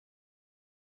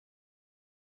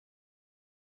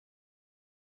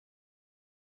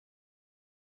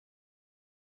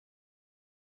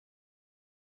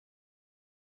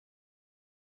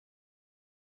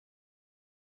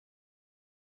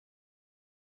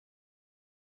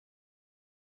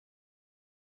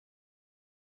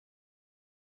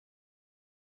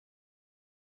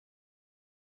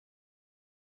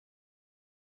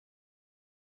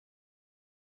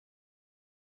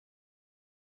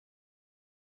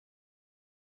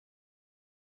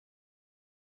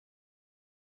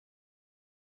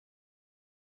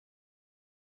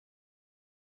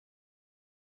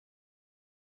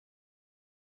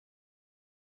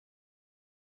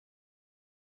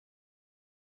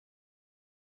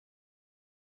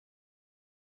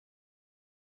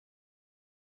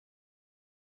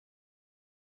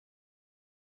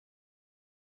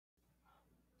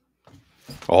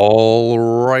All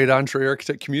right, Entree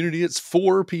Architect community, it's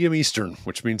 4 p.m. Eastern,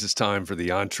 which means it's time for the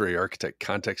Entree Architect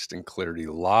Context and Clarity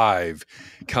Live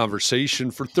conversation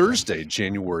for Thursday,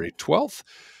 January 12th,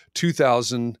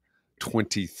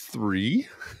 2023.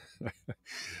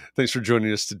 Thanks for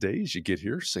joining us today. As you get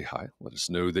here, say hi, let us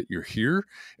know that you're here,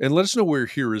 and let us know where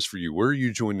here is for you. Where are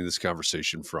you joining this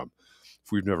conversation from?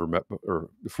 If we've never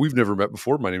met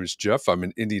before, my name is Jeff. I'm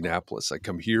in Indianapolis. I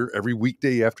come here every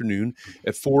weekday afternoon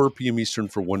at 4 p.m. Eastern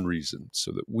for one reason,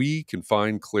 so that we can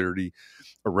find clarity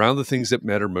around the things that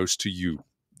matter most to you,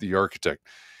 the architect.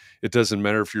 It doesn't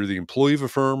matter if you're the employee of a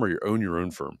firm or you own your own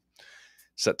firm.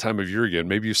 It's that time of year again.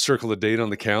 Maybe you circle a date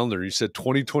on the calendar. You said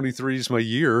 2023 is my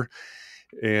year,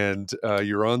 and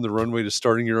you're on the runway to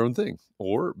starting your own thing.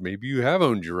 Or maybe you have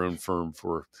owned your own firm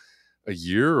for a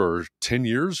year or 10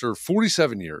 years or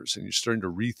 47 years, and you're starting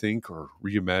to rethink or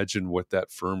reimagine what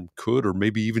that firm could or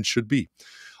maybe even should be.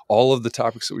 All of the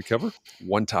topics that we cover,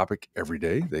 one topic every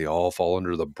day, they all fall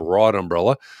under the broad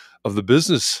umbrella of the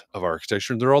business of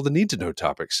architecture, and they're all the need-to-know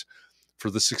topics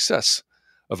for the success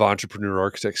of entrepreneur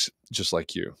architects just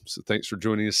like you. So thanks for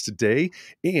joining us today.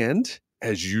 And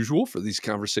as usual for these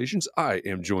conversations, I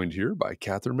am joined here by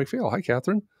Katharine MacPhail. Hi,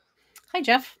 Katharine. Hi,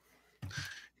 Jeff.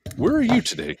 Where are you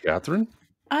today, Katharine?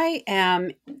 I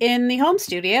am in the home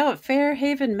studio at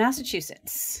Fairhaven,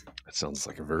 Massachusetts. That sounds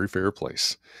like a very fair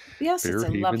place. Yes, Fairhaven,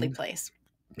 it's a lovely place.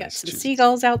 Got some Massachusetts.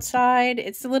 seagulls outside.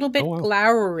 It's a little bit Oh, wow.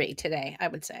 glowery today, I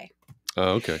would say.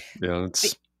 Oh, okay. Yeah,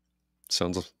 it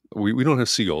sounds. We don't have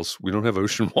seagulls. We don't have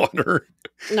ocean water.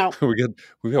 No. we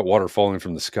got water falling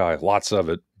from the sky. Lots of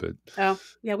it, but oh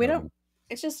yeah, we don't.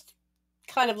 It's just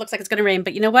kind of looks like it's going to rain.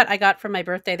 But you know what I got for my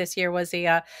birthday this year was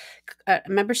a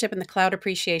membership in the Cloud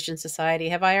Appreciation Society.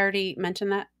 Have I already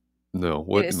mentioned that? No.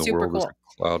 What in the world cool. is a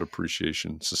Cloud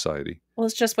Appreciation Society? Well,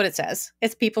 it's just what it says.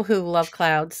 It's people who love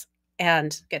clouds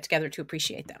and get together to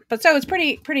appreciate them. But so it's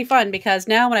pretty fun because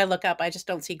now when I look up, I just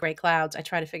don't see gray clouds. I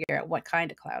try to figure out what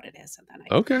kind of cloud it is, and then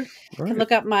I can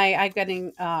look up I'm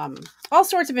getting all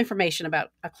sorts of information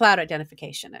about a cloud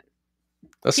identification and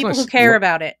That's people nice. who care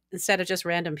about it instead of just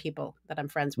random people that I'm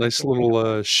friends with. Nice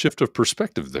little shift of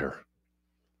perspective there.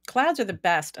 Clouds are the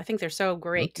best. I think they're so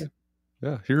great. Okay.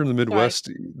 Yeah, here in the Midwest,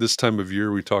 this time of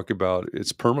year, we talk about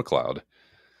it's permacloud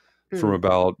from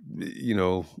about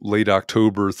late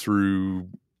October through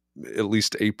at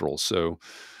least April. So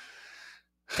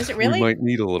is it really? We might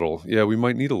need a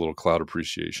little cloud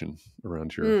appreciation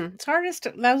around here. It's hardest.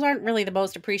 Those aren't really the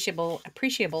most appreciable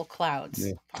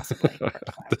clouds, possibly.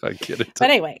 I get it. But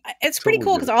anyway, it's pretty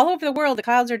cool because all over the world the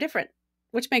clouds are different,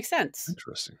 which makes sense.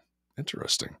 Interesting.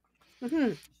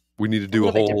 Mm-hmm. We need to do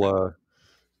a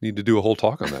whole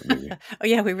talk on that, maybe. Oh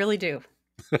yeah, we really do.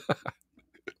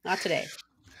 Not today.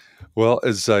 Well,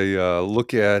 as I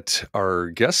look at our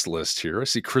guest list here, I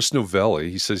see Chris Novelli.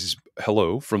 He says he's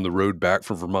hello from the road back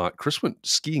from Vermont. Chris went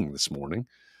skiing this morning.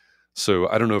 So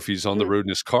I don't know if he's on the road in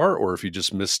his car or if he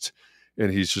just missed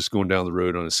and he's just going down the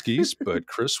road on his skis. But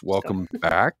Chris, welcome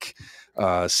back.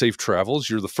 Safe travels.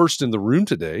 You're the first in the room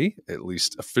today, at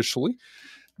least officially,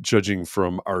 judging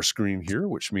from our screen here,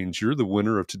 which means you're the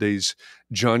winner of today's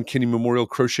John Kinney Memorial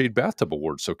Crocheted Bathtub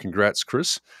Award. So congrats,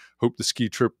 Chris. Hope the ski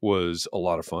trip was a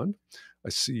lot of fun. I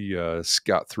see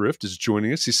Scott Thrift is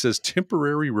joining us. He says,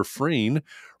 temporary refrain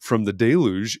from the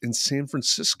deluge in San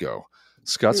Francisco.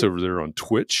 Scott's over there on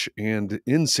Twitch and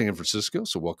in San Francisco.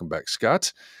 So welcome back,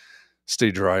 Scott. Stay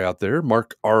dry out there.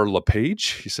 Mark R.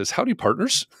 LePage, he says, howdy,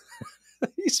 partners.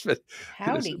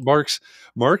 Howdy.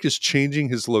 Mark is changing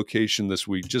his location this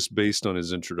week just based on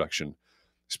his introduction.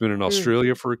 He's been in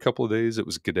Australia for a couple of days. It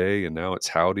was g'day, and now it's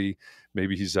howdy.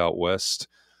 Maybe he's out west.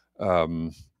 So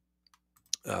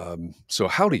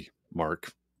howdy,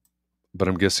 Mark. But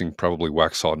I'm guessing probably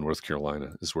Waxhaw, North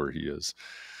Carolina is where he is.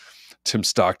 Tim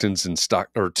Dearborn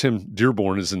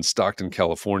is in Stockton,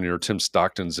 California, or Tim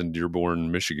Stockton's in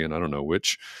Dearborn, Michigan. I don't know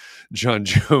which. John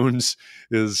Jones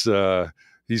is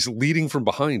he's leading from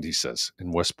behind, he says,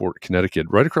 in Westport, Connecticut,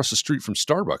 right across the street from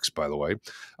Starbucks, by the way.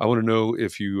 I want to know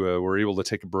if you were able to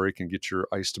take a break and get your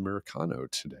iced Americano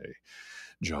today.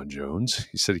 John Jones,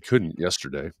 he said he couldn't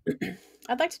yesterday.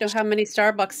 I'd like to know how many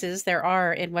Starbuckses there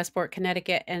are in Westport,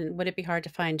 Connecticut, and would it be hard to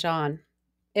find John?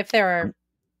 If there are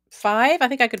 5, I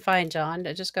think I could find John.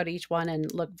 Just go to each one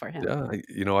and look for him. Yeah,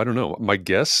 I don't know. My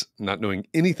guess, not knowing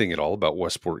anything at all about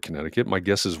Westport, Connecticut, my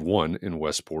guess is 1 in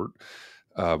Westport,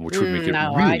 which would make it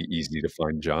really easy to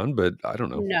find John, but I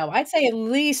don't know. No, I'd say at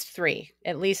least 3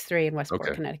 in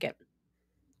Westport, Connecticut.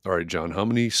 All right, John, how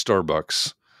many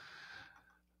Starbucks?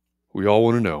 We all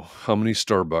want to know how many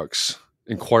Starbucks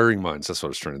Inquiring minds. That's what I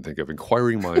was trying to think of.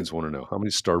 Inquiring minds want to know how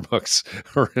many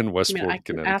Starbucks are in I Westport,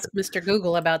 can Connecticut. ask Mr.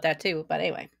 Google about that too. But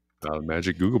anyway.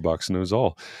 Magic Google Box knows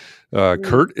all. Mm.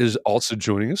 Kurt is also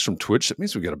joining us from Twitch. That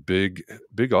means we got a big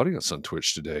audience on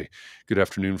Twitch today. Good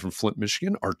afternoon from Flint,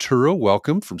 Michigan. Arturo,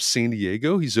 welcome from San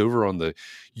Diego. He's over on the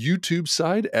YouTube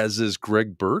side, as is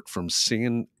Greg Burke from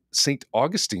St.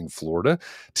 Augustine, Florida.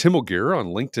 Tim O'Gara on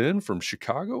LinkedIn from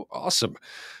Chicago. Awesome.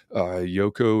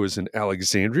 Yoko is in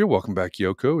Alexandria. Welcome back,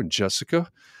 Yoko. And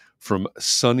Jessica from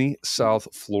sunny South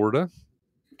Florida.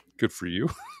 Good for you.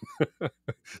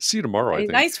 See you tomorrow, I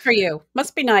think. Nice for you.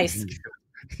 Must be nice.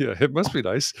 Yeah, it must be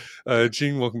nice.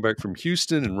 Gene, welcome back from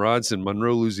Houston. And Rod's in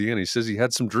Monroe, Louisiana. He says he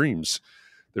had some dreams.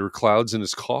 There were clouds in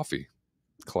his coffee.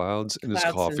 Clouds in his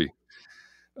coffee.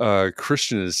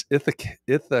 Christian is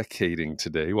Ithacating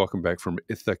today. Welcome back from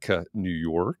Ithaca, New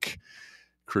York.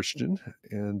 Christian.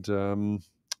 And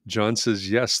John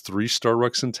says, yes, 3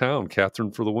 Starbucks in town.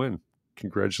 Katharine for the win.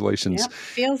 Congratulations. Yep.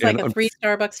 Feels like a 3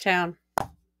 Starbucks town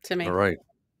to me. All right.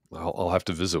 I'll have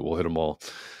to visit. We'll hit them all.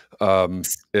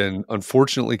 And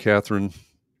unfortunately, Katharine,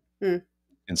 in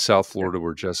South Florida,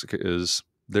 where Jessica is,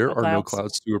 there are no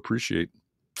clouds to appreciate.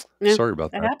 Yeah, sorry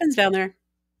about that. It happens down there.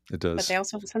 It does. But they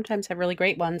also sometimes have really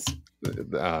great ones.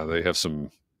 They have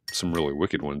some really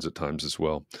wicked ones at times as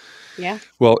well. Yeah.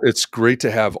 Well, it's great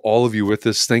to have all of you with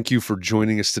us. Thank you for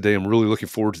joining us today. I'm really looking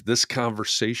forward to this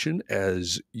conversation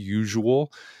as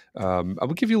usual. I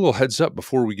will give you a little heads up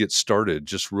before we get started,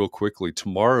 just real quickly.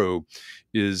 Tomorrow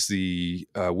is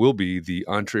will be the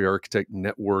Entree Architect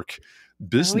Network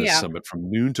Business Summit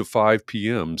from noon to 5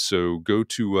 p.m. So go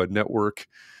to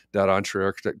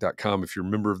network.entrearchitect.com. If you're a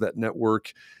member of that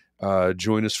network,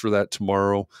 join us for that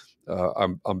tomorrow.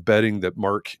 I'm betting that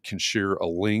Mark can share a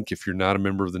link if you're not a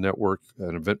member of the network,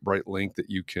 an Eventbrite link that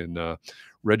you can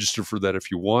register for that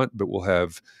if you want. But we'll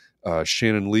have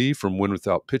Shannon Lee from Win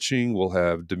Without Pitching. We'll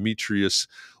have Demetrius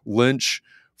Lynch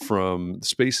from the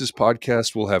Spaces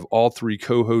podcast. We'll have all 3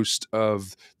 co-hosts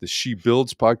of the She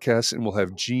Builds podcast, and we'll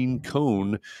have Gene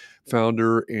Cohn,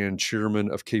 founder and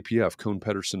chairman of KPF, Cohn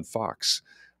Pedersen Fox,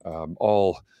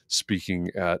 all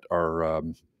speaking at our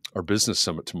business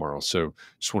summit tomorrow. So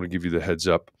just want to give you the heads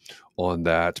up on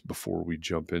that before we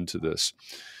jump into this.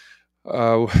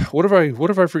 What have I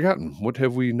forgotten? What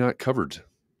have we not covered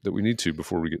that we need to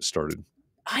before we get started?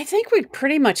 I think we've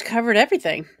pretty much covered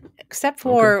everything except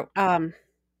for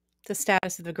the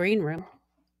status of the green room.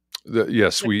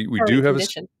 Yes, we do have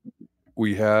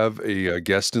we have a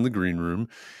guest in the green room.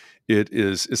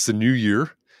 It's the new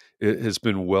year. It has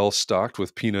been well stocked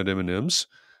with peanut M&Ms.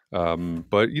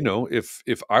 But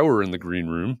if I were in the green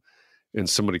room and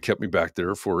somebody kept me back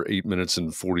there for 8 minutes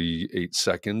and 48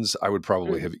 seconds, I would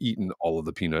probably have eaten all of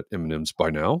the peanut M&Ms by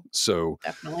now. So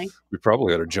definitely, we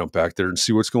probably ought to jump back there and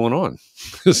see what's going on.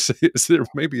 Is there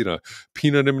maybe in a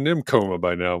peanut M&M coma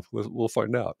by now? We'll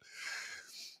find out.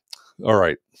 All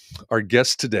right. Our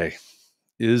guest today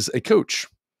is a coach,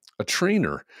 a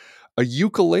trainer, a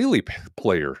ukulele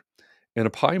player, and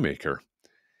a pie maker.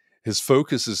 His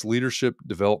focus is leadership,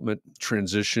 development,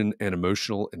 transition, and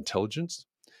emotional intelligence.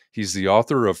 He's the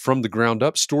author of From the Ground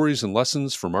Up, Stories and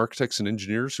Lessons from Architects and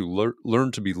Engineers Who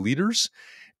Learn to be Leaders,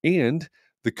 and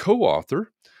the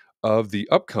co-author of the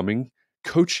upcoming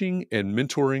Coaching and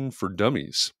Mentoring for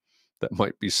Dummies. That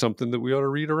might be something that we ought to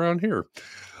read around here.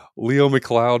 Leo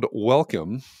MacLeod,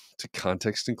 welcome to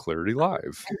Context and Clarity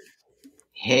Live.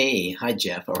 Hey, hi,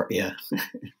 Jeff. How are you?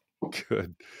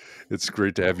 Good. It's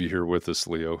great to have you here with us,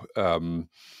 Leo.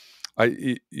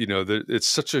 It's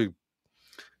such a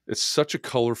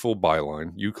colorful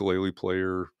byline: ukulele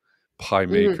player, pie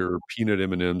maker, peanut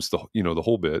M&Ms, the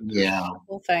whole bit. Yeah, the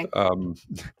whole thing.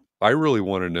 I really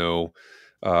want to know.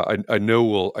 I know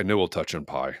we'll touch on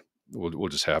pie. We'll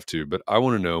just have to. But I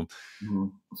want to know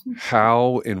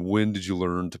how and when did you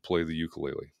learn to play the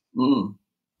ukulele?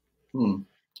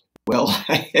 Well,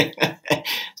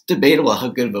 it's debatable how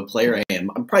good of a player I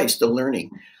am. I'm probably still learning.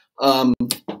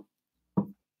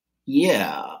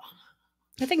 Yeah.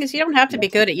 The thing is, you don't have to be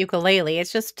good at ukulele.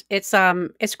 It's just it's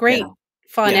great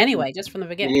fun anyway, just from the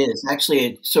beginning. It is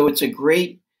actually. So it's a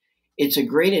great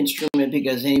instrument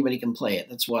because anybody can play it.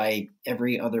 That's why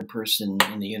every other person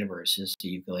in the universe is a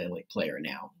ukulele player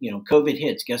now. COVID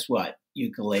hits. Guess what?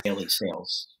 Ukulele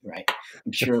sales, right?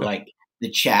 I'm sure the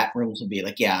chat rooms will be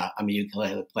like, yeah, I'm a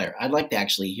ukulele player. I'd like to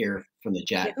actually hear from the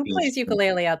chat. Yeah, who plays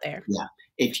ukulele out there? Yeah.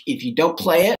 If you don't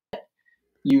play it,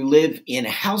 you live in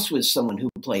a house with someone who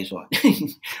plays one,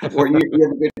 or you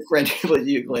have a good friend who plays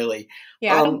ukulele.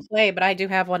 Yeah, I don't play, but I do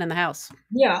have one in the house.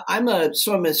 Yeah, I'm a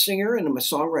singer and I'm a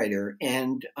songwriter,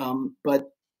 and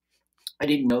but I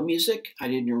didn't know music. I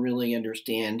didn't really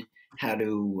understand how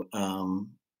to,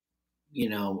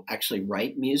 actually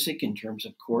write music in terms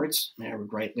of chords. I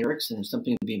would write lyrics and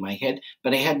something would be in my head,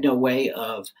 but I had no way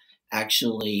of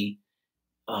actually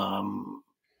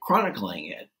chronicling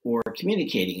it or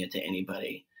communicating it to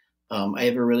anybody. I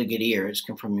have a really good ear. It's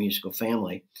come from a musical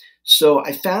family. So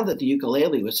I found that the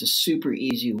ukulele was a super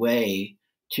easy way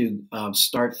to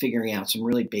start figuring out some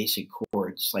really basic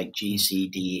chords like G, C,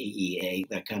 D, E, A,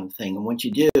 that kind of thing. And once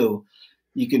you do,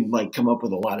 you can like come up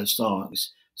with a lot of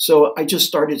songs. So I just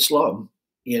started slow.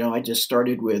 I just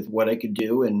started with what I could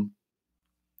do. And,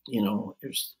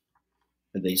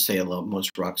 they say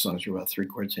most rock songs are about 3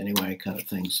 chords anyway, kind of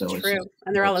thing. So True.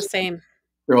 And they're all the same.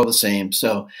 They're all the same.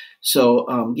 So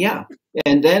yeah.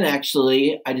 And then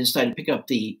actually I decided to pick up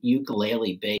the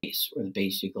ukulele bass, or the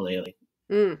bass ukulele,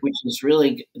 which is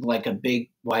really like a big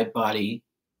wide body.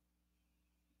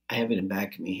 I have it in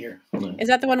back of me here. Is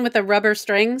that the one with the rubber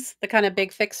strings, the kind of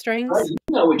big thick strings? You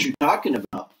know what you're talking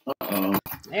about.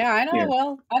 Yeah, I know. Here.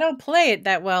 Well, I don't play it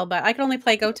that well, but I can only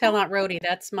play Go Tell Aunt Rhody.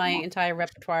 That's my entire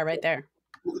repertoire right there.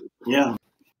 Yeah.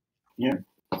 Wait,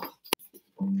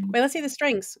 let's see the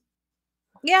strings.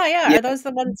 Yeah. Are those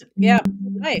the ones? Yeah.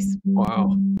 Nice.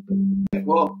 Wow.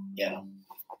 Well, yeah.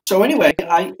 So anyway,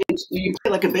 you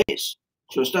play like a bass.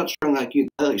 So it's not strung like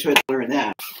ukulele. So I had to learn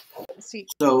that. See.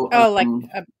 So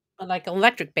like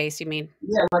electric bass, you mean?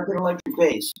 Yeah, like an electric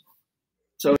bass.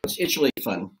 So it's really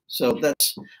fun. So I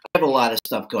have a lot of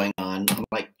stuff going on. I'm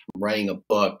like writing a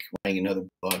book, writing another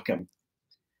book. I'm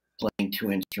playing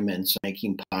 2 instruments,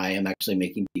 making pie. I'm actually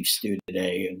making beef stew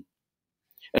today, and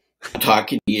I'm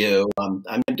talking to you.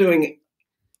 I'm doing.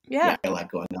 Yeah, I got a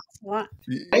lot going on.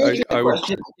 I answered the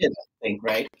question. I think,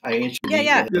 right? I answered.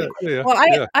 Yeah.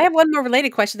 Well, I have one more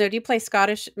related question though. Do you play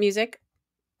Scottish music?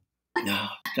 No,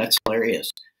 that's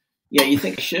hilarious. Yeah, you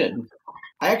think I should?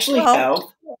 I actually have.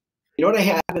 You know what I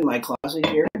have in my closet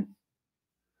here?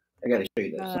 I got to show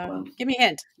you this. Give me a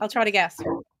hint. I'll try to guess.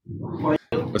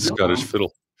 A Scottish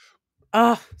fiddle.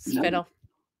 Oh, fiddle.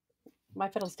 My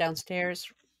fiddle's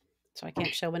downstairs, so I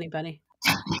can't show anybody.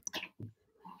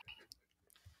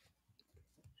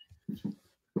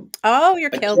 Oh,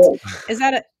 your kilt. Is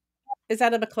that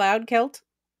a MacLeod kilt?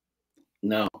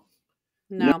 No,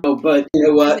 but you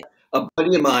know what? A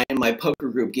buddy of mine in my poker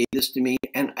group gave this to me,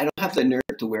 and I don't have the nerve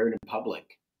to wear it in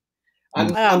public.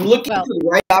 I'm looking for the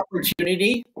right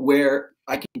opportunity where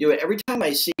I can do it. Every time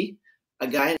I see a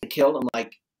guy in a kilt, I'm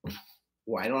like,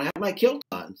 why don't I have my kilt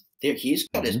on? There, he's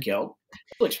got his kilt.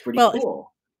 It looks pretty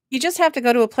cool. You just have to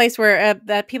go to a place where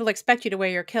that people expect you to wear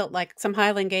your kilt, like some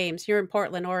Highland Games. You're in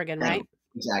Portland, Oregon, right?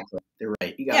 Exactly. They're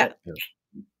right. You got it.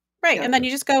 Right. Yeah. And then you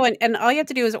just go and all you have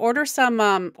to do is order some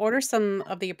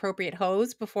of the appropriate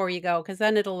hose before you go, because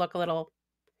then it'll look a little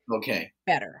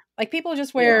better. Like people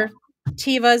just wear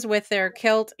Tivas with their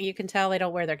kilt. You can tell they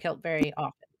don't wear their kilt very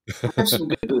often. I have some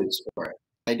good boots for it.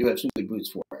 I do have some good boots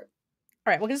for it.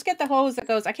 All right. Well, just get the hose that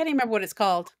goes, I can't even remember what it's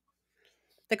called.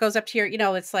 That goes up to your,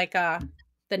 it's like the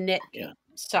knit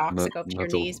socks that go up to your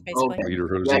knees, basically.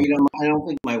 Yeah, I don't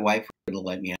think my wife would have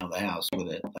let me out of the house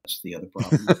with it. That's the other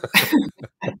problem.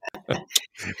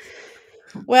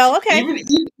 Well, okay. Even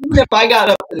if I got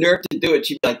up the nerve to do it,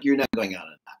 she'd be like, "You're not going out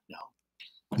of that." No.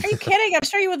 Are you kidding? I'm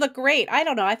sure you would look great. I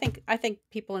don't know. I think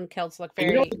people in kilts look very.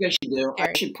 You know what I should do?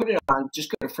 I should put it on.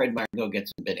 Just go to Fred Meyer and go get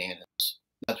some bananas.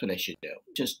 That's what I should do.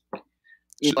 Just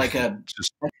like a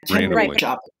 10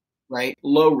 shopping, right?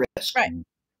 Low risk. Right.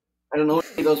 I don't know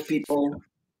any of those people.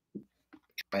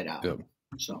 Try it out. Yep.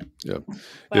 So. Yep.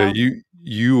 Well,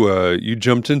 you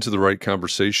jumped into the right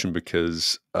conversation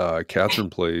because Katharine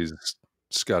plays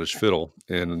Scottish fiddle,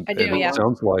 and it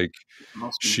sounds like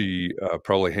she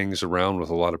probably hangs around with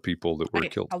a lot of people that wear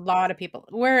kilts. A lot of people.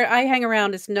 Where I hang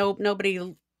around is nobody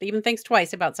even thinks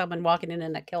twice about someone walking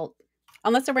in a kilt,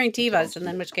 unless they're wearing Tivas, and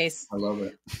in which case I love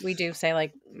it. We do say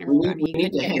like, we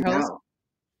need to hang out.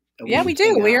 Yeah, we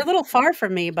do. Well, you're a little far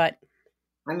from me, but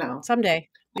I know someday.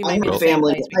 I have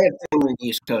family in the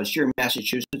East Coast. You're in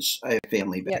Massachusetts. I have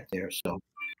family back there, so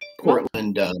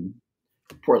Portland,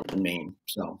 Maine.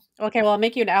 So okay, well, I'll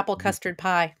make you an apple custard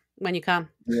pie when you come.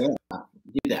 Yeah,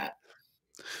 do that.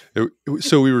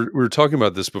 So we were talking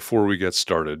about this before we get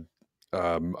started.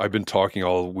 I've been talking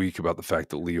all week about the fact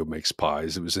that Leo makes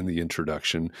pies. It was in the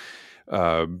introduction.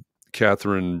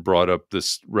 Katharine brought up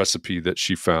this recipe that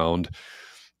she found.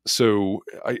 So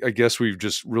I guess we've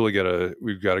just really got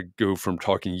to go from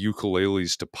talking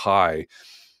ukuleles to pie.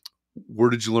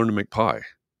 Where did you learn to make pie?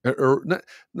 Or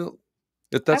no,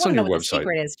 that's on your website. What the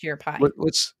secret is to your pie.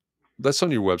 That's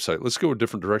on your website. Let's go a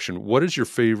different direction. What is your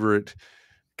favorite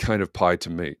kind of pie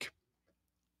to make?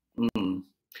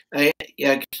 I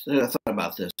thought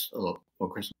about this a little. Well,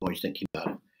 Chris, I'm always thinking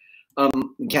about it.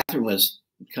 Katharine was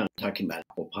kind of talking about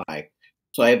apple pie.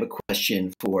 So I have a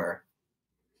question for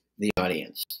the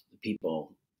audience, the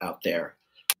people out there.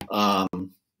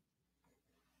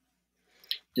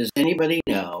 Does anybody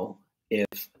know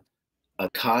if a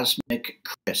Cosmic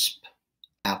Crisp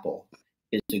apple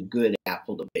is a good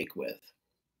apple to bake with?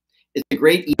 It's a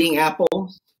great eating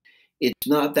apple. It's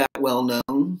not that well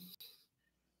known.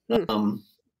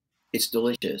 It's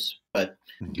delicious, but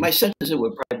my sense is it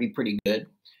would probably be pretty good.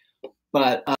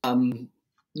 But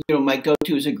my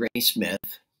go-to is a Granny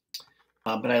Smith,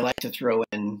 but I like to throw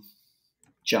in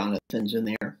Jonathan's in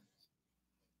there.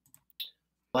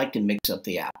 I like to mix up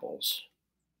the apples.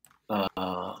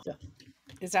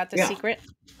 Is that the secret?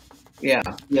 Yeah,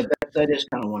 that is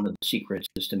kind of one of the secrets,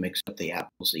 is to mix up the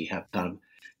apples. So you have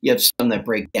some that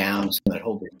break down, some that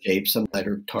hold their shape, some that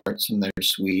are tart, some that are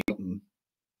sweet.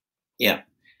 Yeah.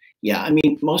 I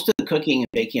mean, most of the cooking and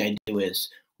baking I do is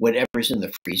whatever's in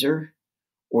the freezer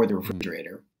or the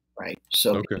refrigerator, right?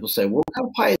 So people say, well, what kind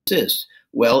of pie is this?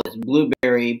 Well, it's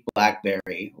blueberry,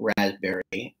 blackberry,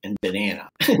 raspberry, and banana.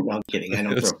 No, I'm kidding. I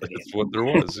don't throw banana. That's what there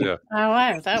was, yeah. Oh,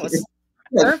 wow. That was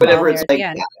whatever it's like.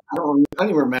 I don't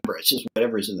even remember. It's just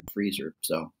whatever's in the freezer.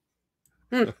 So.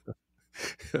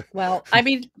 Well, I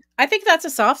mean, I think that's a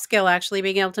soft skill, actually,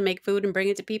 being able to make food and bring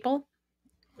it to people.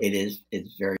 It is.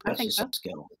 It's very much a soft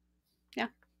skill. Yeah.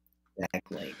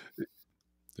 Exactly.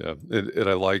 Yeah. And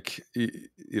I like,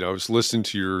 I was listening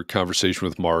to your conversation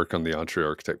with Mark on the Entree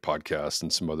Architect podcast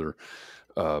and some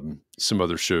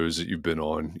other shows that you've been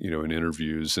on, in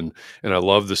interviews. And I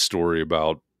love the story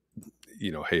about,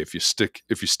 hey, if you stick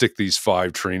these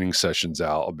 5 training sessions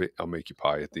out, I'll make you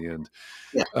pie at the end.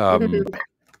 Yeah.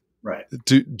 Right.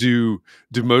 Do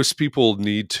most people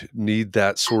need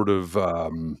that sort of,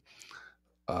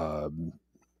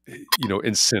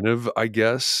 incentive, I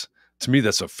guess? To me,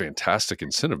 that's a fantastic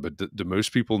incentive, but do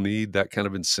most people need that kind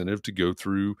of incentive to go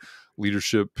through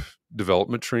leadership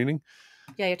development training?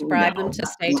 Yeah, you have to bribe them to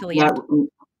stay till the end.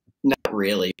 Not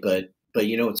really, but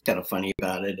what's kind of funny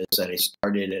about it is that I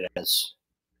started it as,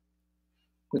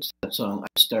 what's that song?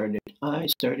 I started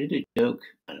a joke.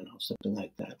 I don't know, something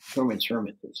like that. Herman's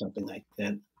Hermit or something like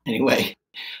that. Anyway,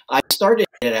 I started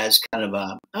it as kind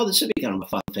of this would be kind of a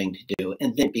fun thing to do,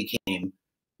 and then it became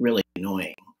really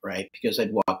annoying, right? Because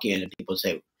I'd walk in and people would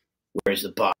say, "Where's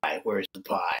the pie? Where's the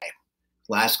pie?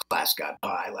 Last class got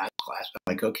pie. Last class."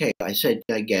 I'm like, okay. I said,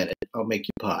 I get it. I'll make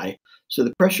you pie. So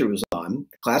the pressure was on.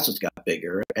 The classes got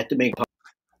bigger. I had to make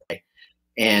pie,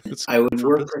 and I would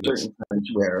work for certain times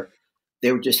where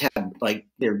they would just have they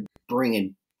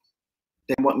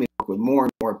want me to work with more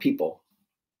and more people.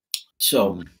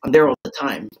 So I'm there all the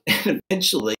time. And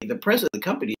eventually the president of the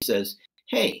company says,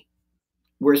 "Hey,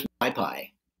 where's my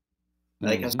pie?"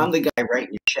 Like, I'm the guy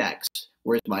writing your checks.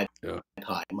 Where's my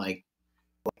pie? I'm like,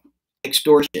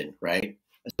 extortion, right?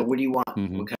 So what do you want?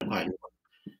 What kind of pie do you want?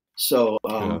 So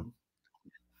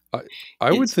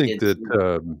I would think that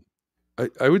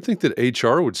I would think that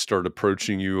HR would start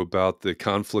approaching you about the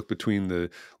conflict between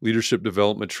the leadership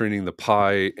development training, the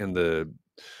pie, and the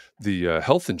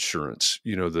health insurance.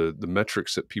 The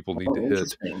metrics that people need to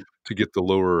hit to get the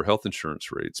lower health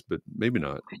insurance rates, but maybe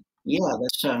not. Yeah,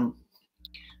 that's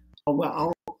Oh,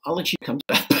 well, I'll let you come to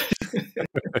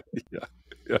that.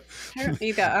 Yeah.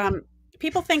 You go.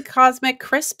 People think Cosmic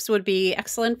Crisps would be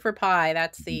excellent for pie.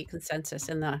 That's the consensus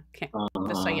in the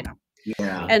just so you know.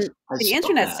 Yeah. And the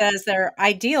internet says they're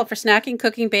ideal for snacking,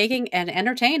 cooking, baking, and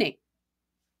entertaining.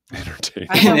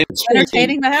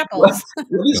 Entertaining the apples.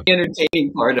 What is the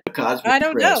entertaining part of Cosmic Crisp? I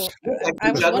don't know.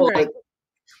 I was wondering.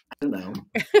 I don't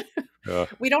know.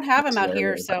 We don't have them out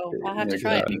here, so I'll have to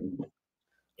try it.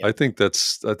 I think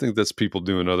that's people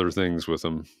doing other things with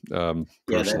them.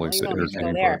 Personally, it's the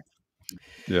entertaining part.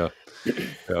 Yeah.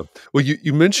 Well,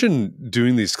 you mentioned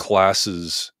doing these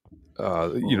classes,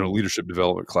 leadership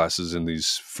development classes in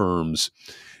these firms,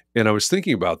 and I was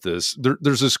thinking about this.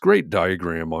 There's this great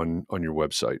diagram on your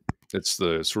website. It's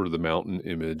the sort of the mountain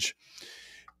image,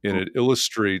 and it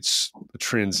illustrates a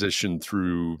transition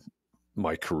through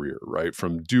my career, right,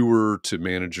 from doer to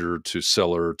manager to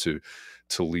seller to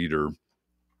leader.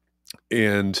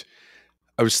 And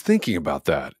I was thinking about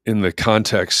that in the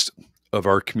context of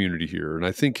our community here. And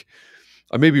I think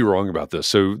I may be wrong about this.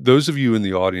 So those of you in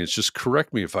the audience, just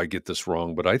correct me if I get this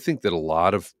wrong, but I think that a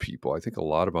lot of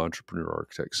entrepreneur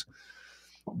architects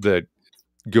that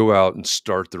go out and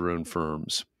start their own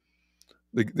firms,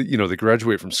 they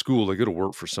graduate from school, they go to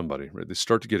work for somebody, right? They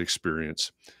start to get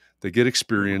experience. They get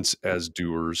experience as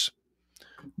doers.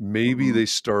 Maybe they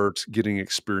start getting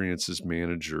experience as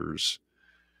managers.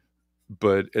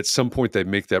 but at some point they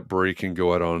make that break and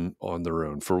go out on their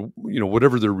own for,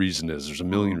 whatever their reason is. There's a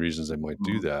million reasons they might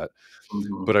do that.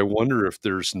 But I wonder if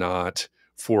there's not,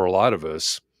 for a lot of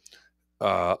us,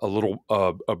 a little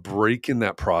a break in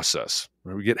that process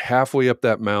where we get halfway up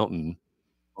that mountain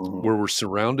where we're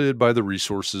surrounded by the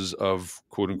resources of,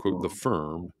 quote unquote, the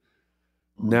firm.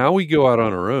 Now we go out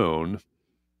on our own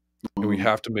and we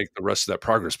have to make the rest of that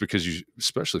progress, because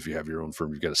especially if you have your own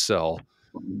firm, you've got to sell.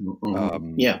 Move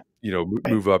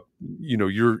up.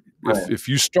 If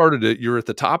you started it, you're at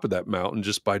the top of that mountain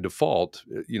just by default,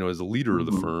 as a leader of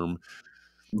the firm.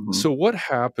 So what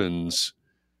happens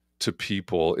to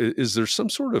people? Is there some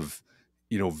sort of,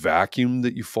 vacuum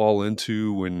that you fall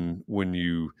into when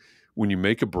you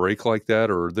make a break like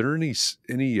that? Or are there any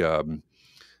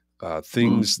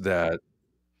things that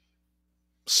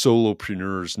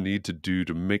solopreneurs need to do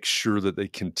to make sure that they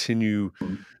continue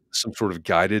some sort of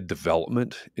guided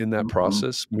development in that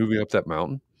process, moving up that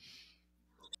mountain?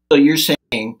 So you're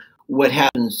saying what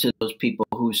happens to those people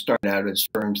who start out as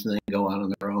firms and then go out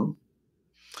on their own?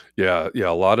 Yeah.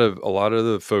 A lot of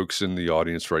the folks in the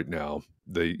audience right now,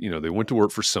 they went to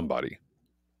work for somebody.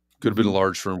 Could have been a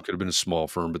large firm, could have been a small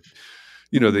firm, but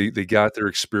they got their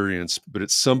experience, but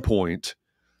at some point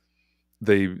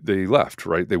they left,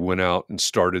 right? They went out and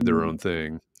started their own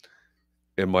thing.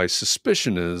 And my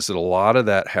suspicion is that a lot of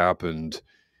that happened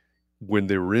when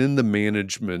they were in the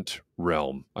management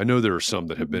realm. I know there are some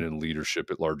that have been in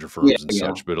leadership at larger firms and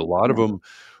such, but a lot of them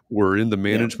were in the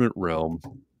management realm,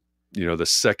 the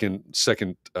second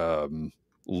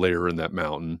layer in that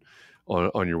mountain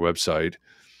on your website.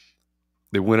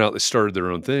 They went out, they started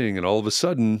their own thing, and all of a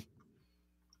sudden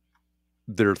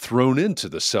they're thrown into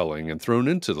the selling and thrown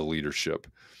into the leadership.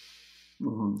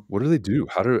 What do they do?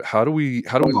 How do we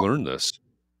learn this?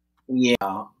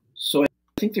 Yeah. So I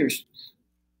think here's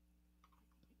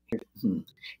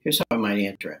how I might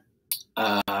answer it.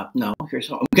 No, here's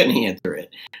how I'm going to answer it.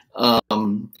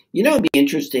 It'd be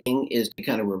interesting is to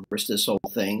kind of reverse this whole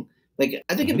thing. Like,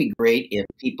 I think it'd be great if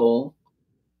people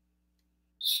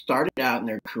started out in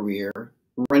their career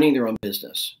running their own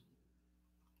business.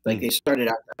 Like, they started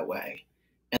out that way,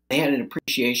 and they had an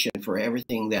appreciation for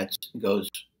everything that goes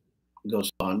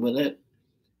on with it.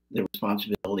 The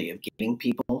responsibility of getting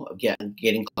people, of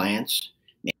getting clients,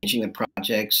 managing the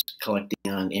projects,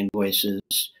 collecting on invoices,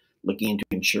 looking into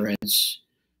insurance,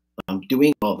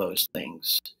 doing all those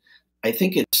things. I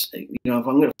think it's, if I'm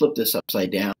going to flip this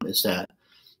upside down, is that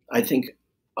I think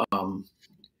the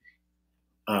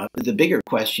bigger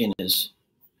question is,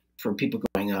 for people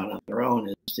going out on their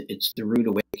own, it's the rude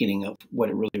awakening of what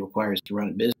it really requires to run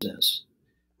a business,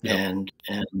 and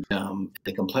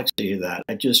the complexity of that.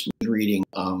 I just was reading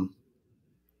Mark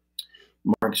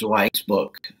Zweig's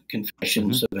book,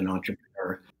 Confessions of an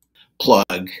Entrepreneur.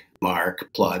 Plug,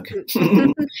 Mark, plug.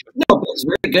 No, but it's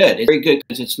very good. It's very good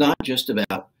because it's not just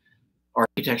about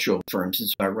architectural firms.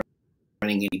 It's about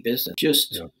running any business.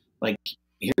 Like,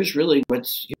 here's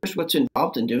what's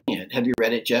involved in doing it. Have you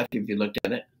read it, Jeff? Have you looked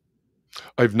at it?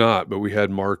 I've not, but we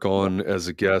had Mark on as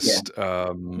a guest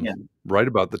right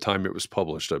about the time it was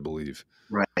published, I believe.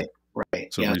 Right.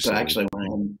 So actually I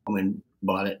went and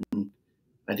bought it, and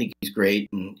I think he's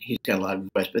great, and he's got a lot of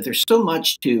advice. But there's so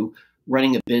much to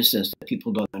running a business that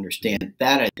people don't understand.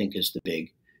 That, I think, is the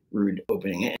big rude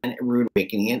awakening. And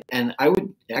I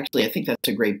think that's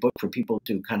a great book for people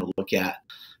to kind of look at.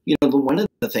 One of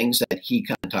the things that he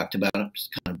kind of talked about,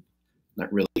 just kind of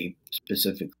not really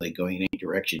specifically going in any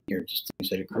direction here, just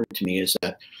things that occurred to me, is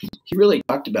that he really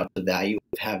talked about the value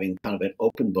of having kind of an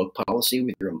open book policy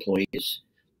with your employees.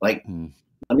 Like,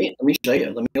 let me show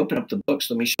you. Let me open up the books.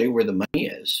 Let me show you where the money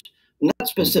is. Not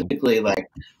specifically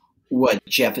like what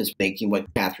Jeff is making,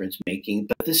 what Katharine's making,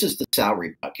 but this is the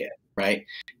salary bucket, right?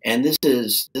 And this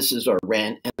is our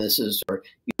rent, and this is our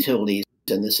utilities,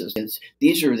 and this is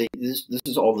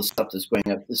all the stuff that's going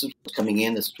up. This is what's coming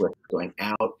in. This is what's going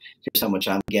out. Here's how much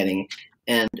I'm getting.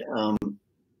 And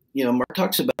Mark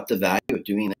talks about the value of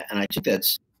doing that, and I think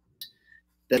that's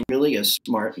really a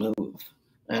smart move.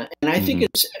 And I think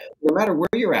it's, no matter where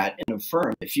you're at in a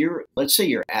firm, let's say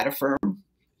you're at a firm,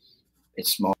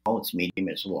 it's small, it's medium,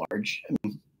 it's large.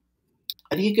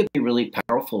 I think it could be really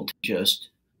powerful to just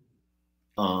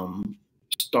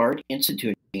start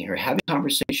instituting or having a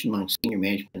conversation among senior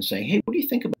management and saying, hey, what do you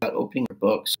think about opening your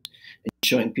books and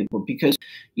showing people? Because,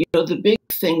 the big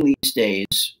thing these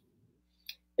days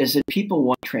is that people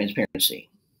want transparency,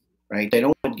 right? They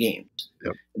don't want games.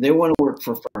 Yep. They want to work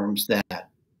for firms that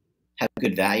have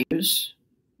good values,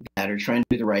 that are trying to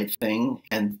do the right thing,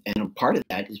 and a part of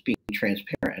that is being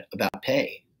transparent about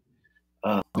pay.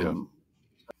 So,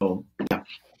 yeah.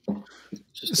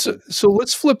 So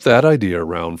let's flip that idea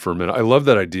around for a minute. I love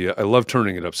that idea. I love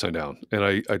turning it upside down, and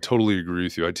I totally agree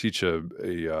with you. I teach a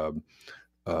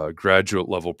graduate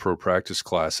level pro practice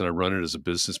class, and I run it as a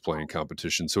business planning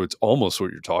competition. So it's almost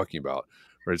what you're talking about,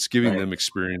 right? It's giving them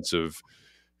experience of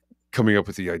coming up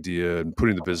with the idea and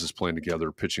putting the business plan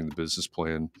together, pitching the business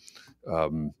plan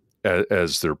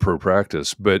as their pro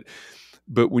practice. But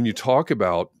when you talk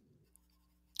about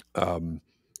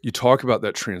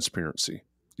that transparency,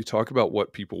 you talk about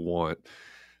what people want.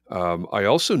 I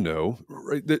also know,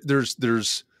 right, that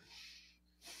there's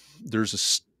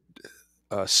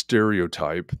a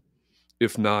stereotype,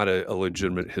 if not a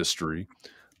legitimate history,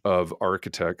 of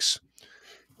architects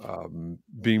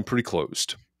being pretty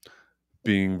closed,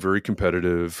 being very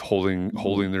competitive,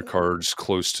 holding their cards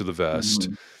close to the vest,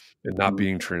 and not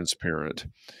being transparent.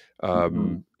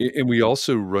 And we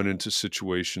also run into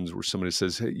situations where somebody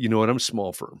says, "Hey, you know what? I'm a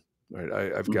small firm,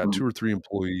 right? I've got 2 or 3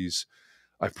 employees.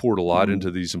 I've poured a lot into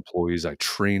these employees. I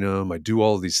train them. I do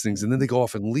all of these things, and then they go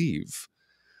off and leave."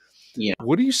 Yeah.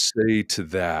 What do you say to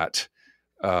that?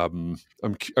 I'm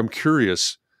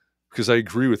curious, because I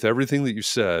agree with everything that you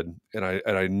said, and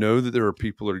I know that there are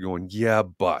people that are going, "Yeah,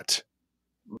 but."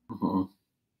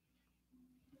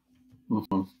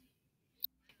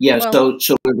 Yeah. Well,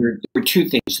 so there were 2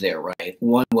 things there, right?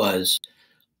 One was,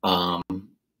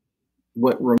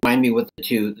 what remind me what the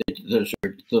 2 those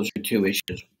are 2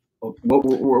 issues. What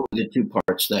were the 2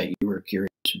 parts that you were curious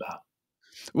about?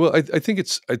 Well, I think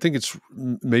it's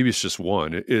maybe it's just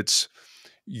one. It's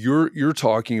you're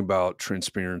talking about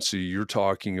transparency. You're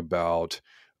talking about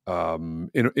in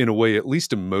a way, at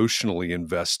least emotionally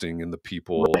investing in the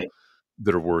people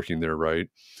that are working there, right?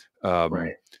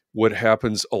 What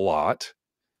happens a lot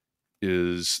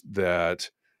is that,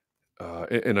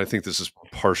 and I think this is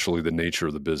partially the nature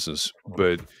of the business,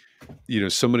 but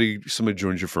somebody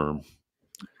joins your firm,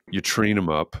 you train them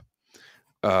up.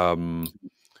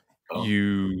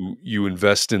 You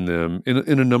invest in them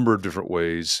in a number of different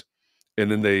ways,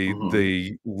 and then they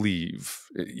leave.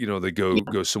 They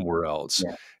go somewhere else.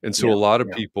 And so a lot of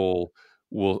people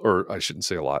will, or I shouldn't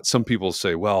say a lot. Some people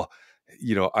say, "Well,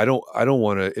 I don't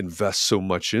want to invest so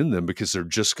much in them because they're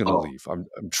just going to leave. I'm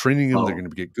training them. They're going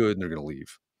to get good, and they're going to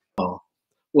leave." Well,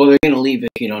 they're going to leave if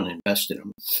you don't invest in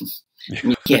them.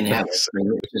 You can't have it. I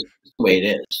mean, it's just the way it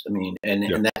is. I mean,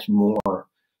 and that's more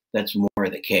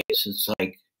the case. It's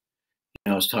like,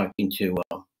 I was talking to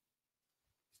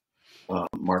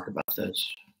Mark about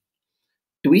this.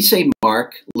 Do we say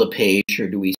Mark LePage, or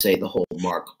do we say the whole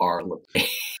Mark R.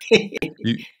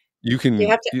 LePage? You can. You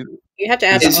have to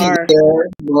add the R.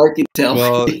 Mark himself.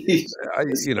 Well,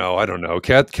 I don't know.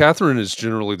 Katharine is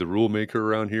generally the rule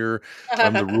maker around here.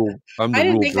 I'm the rule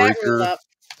breaker.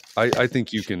 I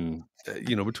think you can,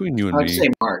 between you and me. Say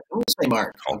Mark. I'm gonna say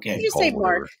Mark. Okay. You say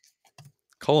Mark.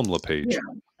 Call him LePage.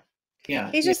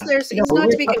 Yeah. He's just he's not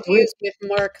to be confused with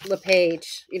Mark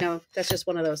LePage. That's just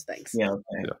one of those things. Yeah.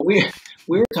 Okay.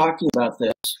 We were talking about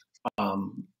this.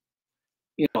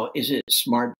 Is it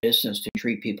smart business to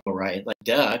treat people right? Like,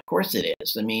 duh, of course it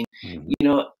is. I mean,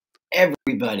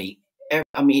 everybody.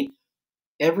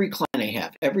 Every client I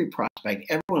have, every prospect,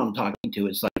 everyone I'm talking to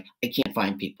is like, I can't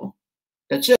find people.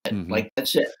 That's it. Like,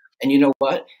 that's it. And you know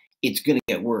what? It's going to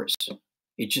get worse.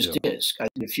 It just is. I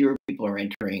think fewer people are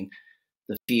entering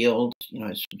the field.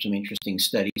 Some interesting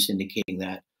studies indicating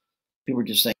that people are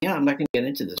just saying, "Yeah, I'm not going to get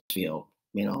into this field.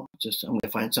 I'm going to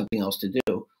find something else to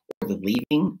do," or they're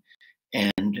leaving.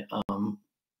 And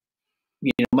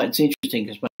it's interesting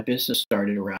because my business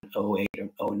started around 2008 or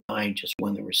 2009, just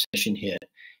when the recession hit,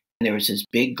 and there was this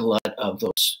big glut of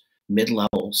those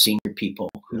mid-level senior people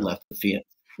who left the field,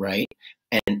 right?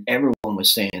 And everyone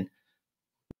was saying,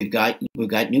 we've got new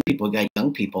people, we've got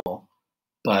young people,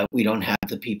 but we don't have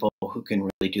the people who can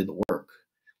really do the work.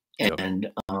 And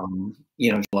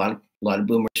there's a lot of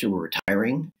boomers who were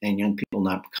retiring and young people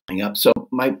not coming up. So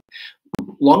my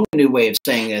long-winded way of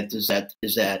saying it is that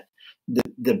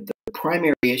the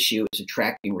primary issue is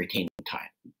attracting, retaining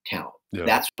talent.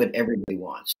 That's what everybody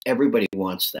wants. Everybody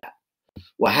wants that.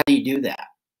 Well, how do you do that?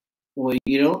 Well,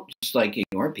 you don't just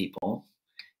ignore people.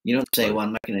 You don't say, "Well,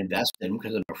 I'm not going to invest in them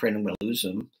because I'm afraid I'm going to lose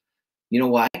them." You know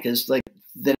why? Because the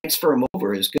next firm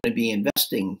over is going to be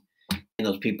investing in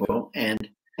those people, and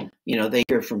they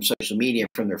hear from social media,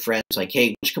 from their friends, like,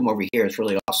 "Hey, just come over here. It's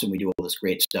really awesome. We do all this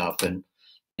great stuff," and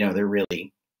they're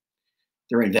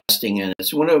investing in it.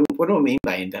 So what do I mean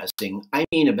by investing? I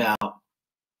mean about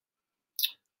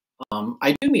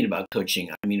I do mean about coaching.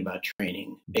 I mean about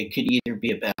training. It could either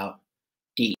be about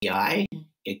DEI.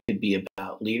 It could be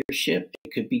about leadership.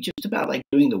 It could be just about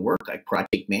doing the work, like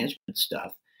project management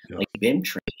stuff. like BIM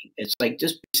training. It's like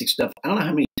just basic stuff. I don't know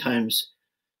how many times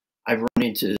I've run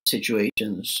into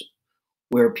situations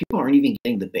where people aren't even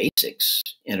getting the basics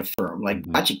in a firm, like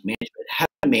project management. How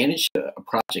to manage a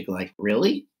project? Like,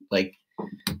 really? Like,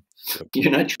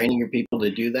 you're not training your people to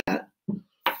do that?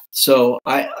 So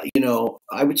I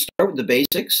would start with the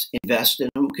basics, invest in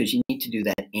them, because you need to do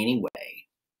that anyway.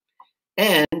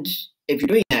 And if you're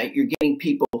doing that, you're getting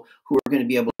people who are going to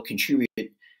be able to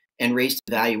contribute and raise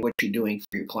the value of what you're doing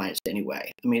for your clients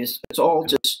anyway. I mean, it's all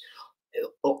just,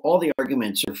 all the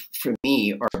arguments are, for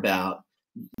me, are about,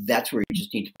 that's where you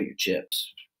just need to put your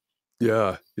chips.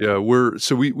 Yeah.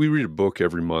 We read a book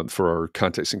every month for our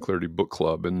Context and Clarity book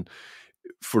club. And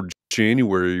for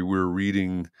January, we're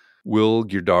reading Will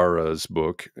Guidara's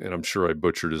book, and I'm sure I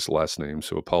butchered his last name,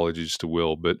 so apologies to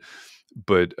Will, but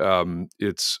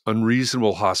it's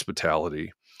Unreasonable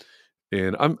Hospitality.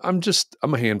 And I'm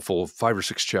a handful of 5 or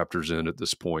 6 chapters in at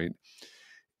this point.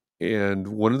 And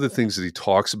one of the things that he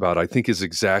talks about, I think, is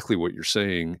exactly what you're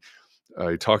saying.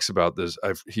 He talks about this.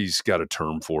 He's got a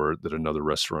term for it that another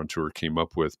restaurateur came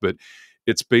up with, but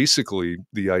it's basically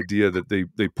the idea that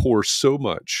they pour so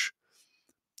much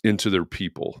into their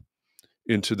people,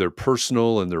 into their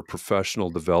personal and their professional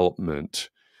development,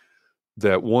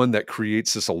 that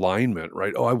creates this alignment,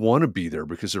 right? Oh, I want to be there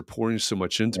because they're pouring so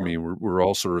much into me. And we're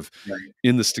all sort of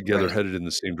in this together, headed in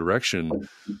the same direction.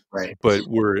 Right. But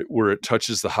where it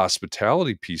touches the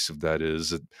hospitality piece of that is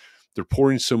that they're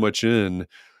pouring so much in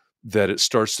that it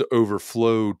starts to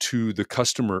overflow to the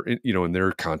customer, in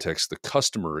their context, the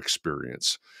customer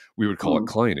experience. We would call it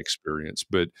client experience.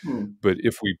 But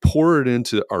if we pour it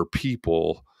into our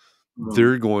people,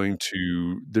 they're then going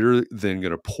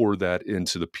to pour that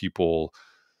into the people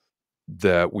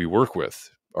that we work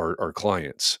with, our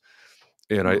clients.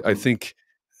 And I think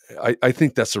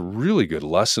that's a really good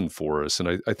lesson for us. And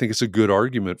I think it's a good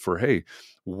argument for, hey,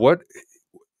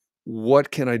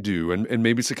 what can I do? And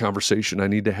maybe it's a conversation I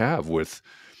need to have with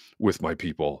my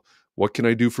people. What can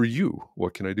I do for you?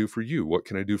 What can I do for you? What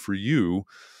can I do for you?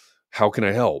 How can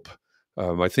I help?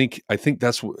 I think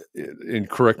that's what, and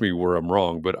correct me where I'm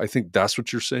wrong, but I think that's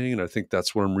what you're saying. And I think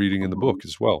that's what I'm reading in the book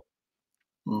as well.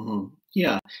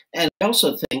 Yeah. And I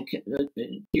also think,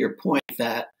 to your point,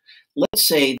 that let's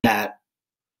say that,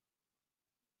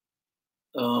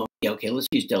 let's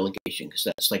use delegation, because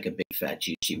that's like a big, fat,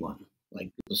 juicy one.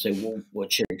 Like, people say, well,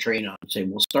 what should I train on? Say,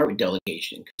 we'll start with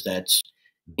delegation, because that's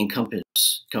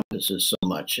encompasses so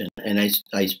much. And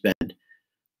I spend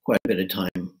quite a bit of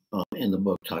time in the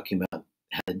book talking about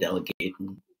how to delegate.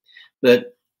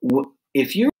 But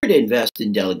if you were to invest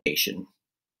in delegation,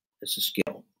 it's a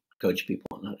skill, coach people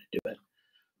on how to do it.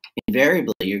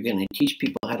 Invariably, you're going to teach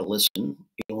people how to listen.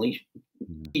 You're going to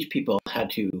teach people how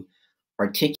to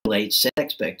articulate, set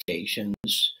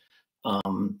expectations,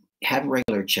 have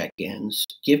regular check-ins,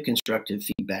 give constructive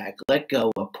feedback, let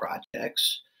go of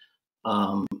projects,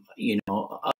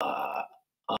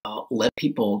 let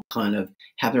people kind of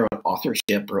have their own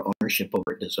authorship or ownership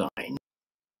over design,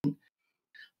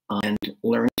 and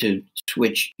learn to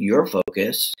switch your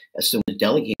focus as soon as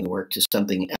delegating work to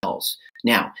something else.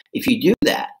 Now, if you do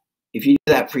that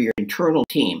for your internal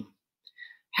team,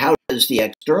 how does the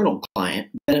external client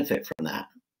benefit from that?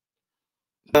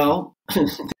 Well,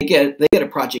 they get a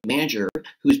project manager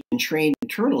who's been trained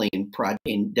internally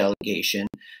in delegation,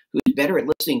 who's better at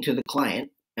listening to the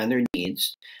client and their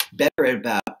needs, better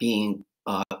about being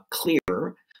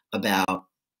clear about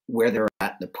where they're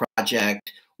at in the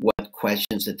project, what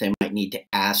questions that they might need to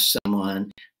ask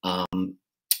someone, how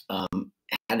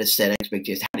to set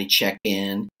expectations, how to check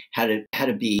in, how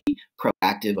to be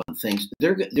proactive on things.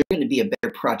 They're going to be a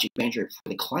better project manager for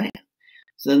the client.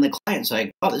 So then the client's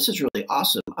like, oh, this is really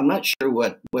awesome. I'm not sure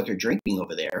what they're drinking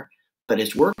over there, but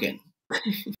it's working.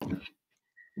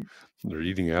 They're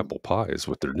eating apple pie is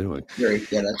what they're doing. Yeah,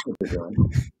 that's what they're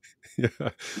doing.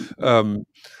 Yeah.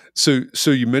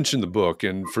 So you mentioned the book,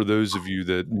 and for those of you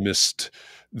that missed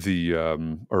the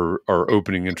our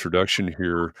opening introduction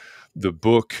here, the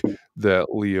book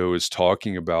that Leo is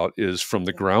talking about is From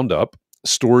the Ground Up: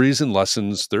 Stories and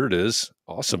Lessons. There it is.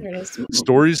 Awesome. There it is.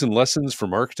 Stories and lessons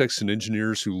from architects and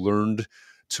engineers who learned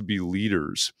to be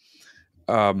leaders.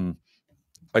 I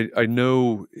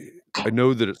know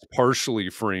that it's partially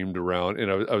framed around,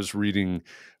 and I was reading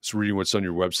what's on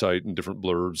your website and different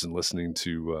blurbs and listening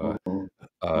to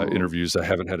interviews. I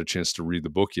haven't had a chance to read the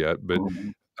book yet, but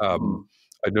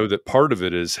I know that part of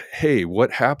it is, hey,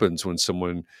 what happens when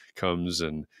someone comes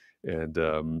and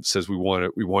says we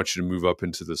want you to move up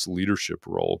into this leadership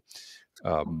role,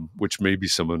 which maybe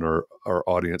some in our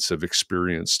audience have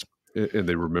experienced, and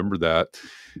they remember that.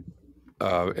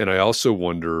 And I also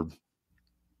wonder,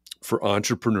 for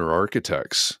entrepreneur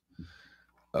architects,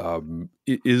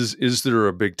 is there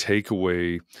a big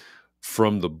takeaway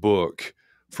from the book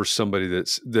for somebody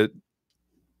that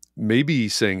maybe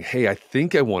saying, "Hey, I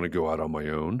think I want to go out on my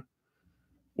own,"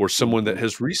 or someone that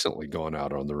has recently gone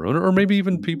out on their own, or maybe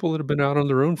even people that have been out on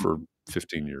their own for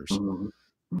 15 years?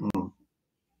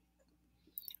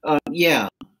 Yeah.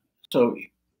 So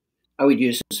I would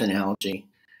use this analogy.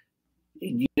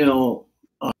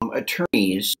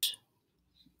 Attorneys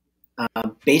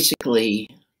basically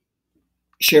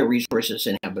share resources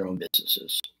and have their own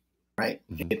businesses, right?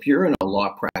 If you're in a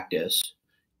law practice,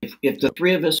 if the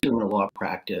three of us are in a law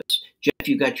practice, Jeff,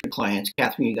 you got your clients,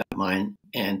 Katharine, you got mine,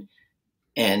 and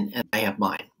I have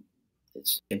mine.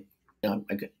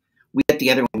 We get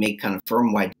together and we make kind of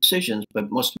firm-wide decisions, but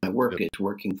most of my work is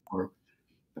working for,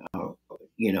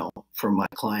 for my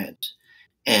clients.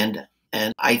 And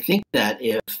I think that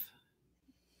if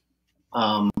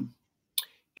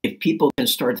people can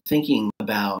start thinking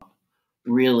about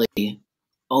really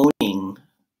owning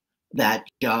that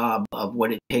job of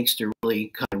what it takes to really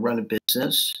kind of run a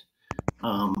business,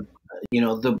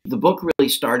 the book really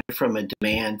started from a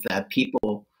demand that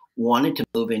people wanted to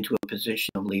move into a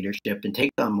position of leadership and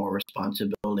take on more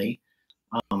responsibility,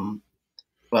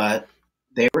 but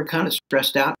they were kind of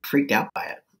stressed out, freaked out by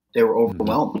it. They were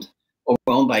overwhelmed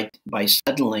by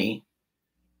suddenly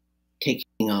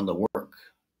taking on the work.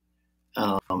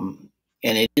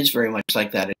 And it is very much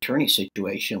like that attorney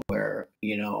situation where,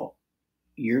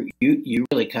 you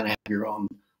really kind of have your own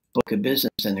book of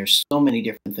business, and there's so many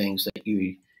different things that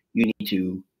you need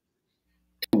to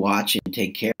watch and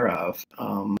take care of.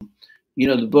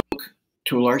 The book,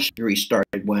 to a large degree,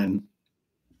 started when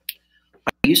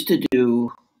I used to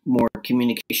do more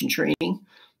communication training,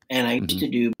 and I used to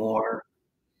do more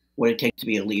what it takes to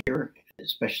be a leader,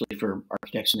 especially for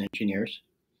architects and engineers,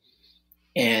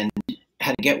 and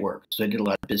how to get work. So I did a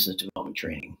lot of business development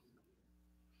training.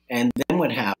 And then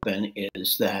what happened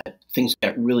is that things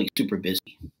got really super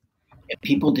busy, and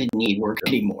people didn't need work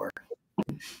anymore.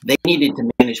 They needed to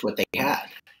manage what they had.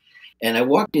 And I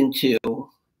walked into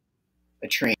a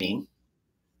training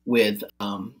with,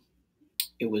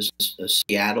 it was a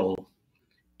Seattle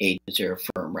agency or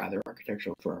firm, rather,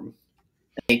 architectural firm.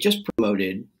 And they just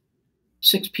promoted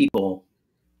 6 people,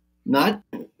 not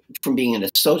from being an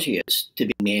associate to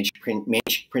being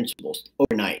managing principals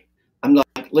overnight. I'm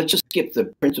like, let's just skip the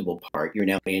principal part. You're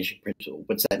now managing principal.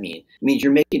 What's that mean? It means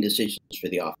you're making decisions for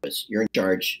the office. You're in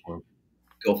charge.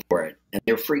 Go for it. And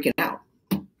they're freaking out.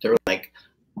 They're like,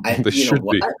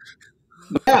 what?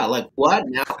 Yeah, like what?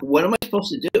 Now, what am I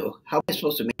supposed to do? How am I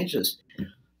supposed to manage this?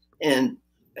 And,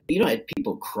 I had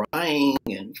people crying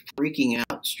and freaking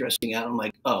out, stressing out. I'm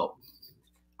like, oh,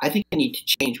 I think I need to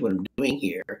change what I'm doing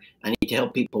here. I need to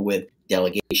help people with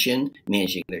delegation,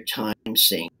 managing their time,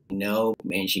 saying no,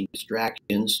 managing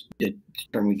distractions,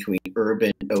 determining between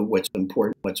urban, what's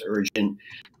important, what's urgent,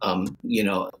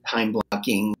 time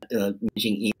blocking,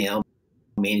 managing email,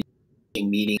 managing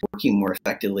meetings, working more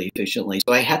effectively, efficiently.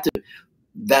 So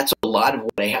that's a lot of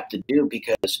what I have to do,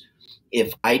 because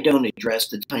if I don't address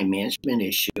the time management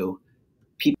issue,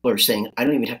 people are saying, I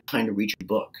don't even have time to read your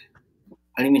book.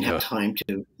 I don't even have time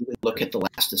to look at the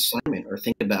last assignment or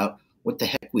think about what the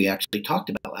heck we actually talked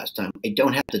about last time. I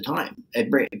don't have the time.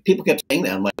 People kept saying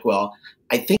that. I'm like, well,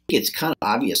 I think it's kind of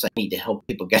obvious I need to help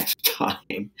people get the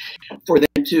time for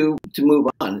them to move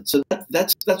on. So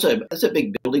that's a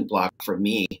big building block for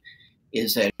me,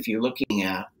 is that if you're looking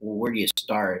at, well, where do you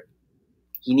start?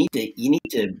 You need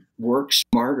to work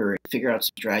smarter and figure out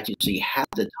strategies so you have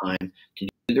the time to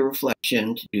do the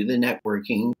reflection, to do the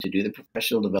networking, to do the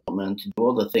professional development, to do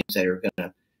all the things that are going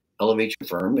to elevate your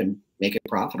firm and make it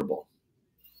profitable.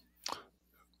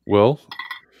 Well,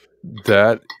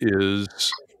 that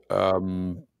is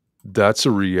that's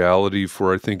a reality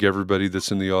for, I think, everybody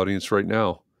that's in the audience right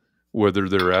now, whether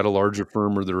they're at a larger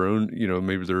firm or their own,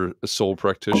 maybe they're a sole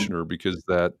practitioner, because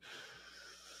that,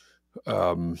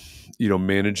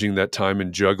 managing that time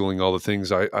and juggling all the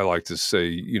things, I like to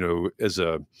say, as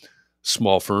a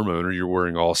small firm owner, you're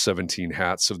wearing all 17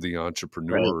 hats of the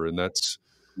entrepreneur. Right. And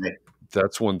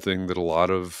that's one thing that a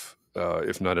lot of,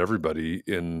 if not everybody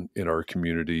in our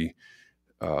community,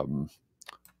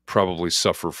 probably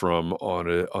suffer from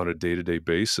on a day-to-day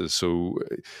basis. So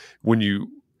when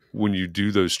you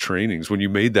do those trainings, when you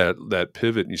made that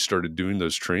pivot and you started doing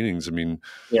those trainings, I mean,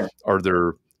 are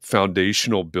there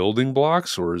foundational building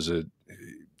blocks, or is it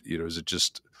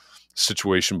just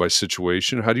situation by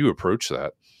situation? How do you approach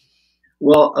that?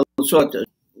 Well,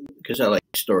 because I like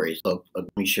stories, let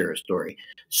me share a story.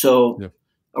 So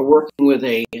I'm working with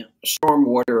a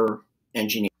stormwater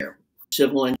engineer,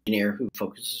 civil engineer who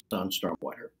focuses on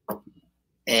stormwater,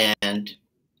 and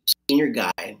senior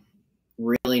guy,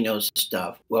 really knows his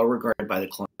stuff, well regarded by the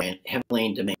client, heavily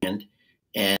in demand,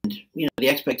 and the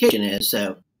expectation is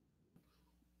that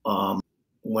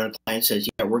when a client says,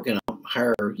 "Yeah, we're going to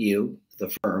hire you," the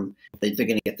firm, they're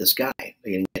going to get this guy,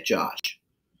 they're going to get Josh.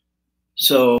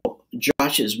 So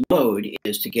Josh's mode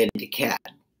is to get into CAD.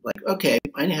 Like, okay,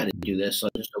 I know how to do this. So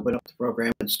I'll just open up the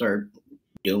program and start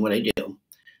doing what I do.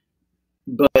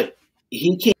 But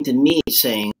he came to me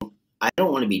saying, I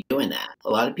don't want to be doing that. A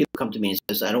lot of people come to me and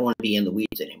says, I don't want to be in the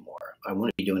weeds anymore. I want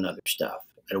to be doing other stuff.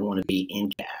 I don't want to be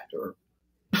in CAD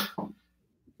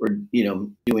or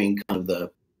doing kind of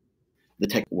the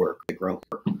tech work, the grunt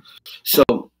work. So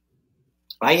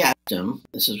I asked him,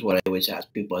 this is what I always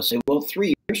ask people. I say, well,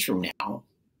 3 years from now,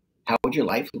 how would your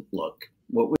life look?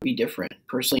 What would be different,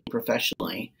 personally and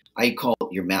professionally? I call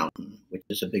it your mountain, which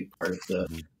is a big part of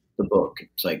the book.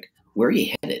 It's like, where are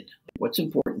you headed? What's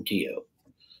important to you?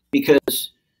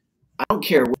 Because I don't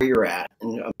care where you're at,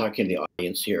 and I'm talking to the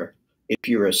audience here. If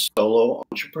you're a solo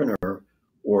entrepreneur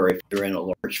or if you're in a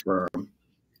large firm,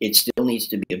 it still needs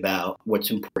to be about what's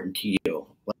important to you.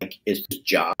 Like, is this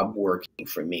job working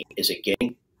for me? Is it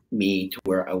getting me to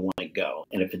where I want to go?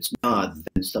 And if it's not,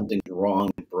 then something's wrong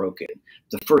and broken.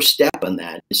 The first step on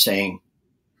that is saying,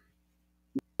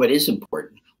 what is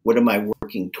important? What am I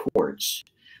working towards?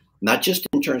 Not just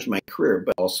in terms of my career,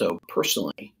 but also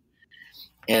personally.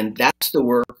 And that's the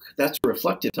work, that's the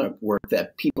reflective work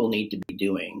that people need to be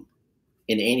doing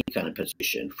in any kind of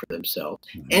position for themselves.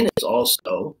 And it's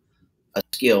also a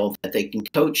skill that they can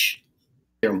coach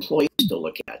their employees to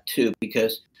look at too,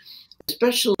 because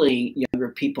especially younger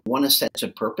people want a sense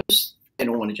of purpose. They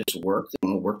don't want to just work. They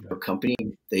want to work for a company.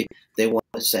 They want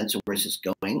a sense of where this is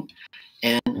going.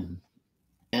 And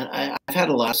I've had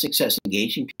a lot of success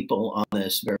engaging people on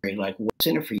this very, like, what's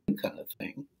in it for you kind of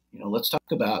thing. Let's talk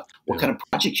about what kind of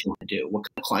projects you want to do, what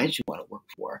kind of clients you want to work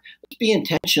for. Let's be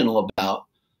intentional about,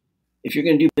 if you're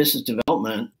going to do business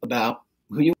development, about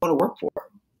who you want to work for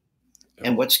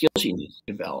and what skills you need to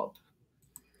develop.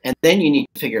 And then you need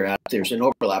to figure out if there's an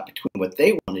overlap between what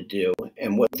they want to do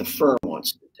and what the firm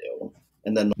wants to do.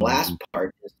 And then the last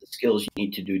part is the skills you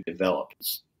need to develop.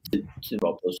 To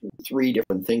develop those 3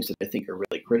 different things that I think are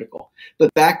really critical.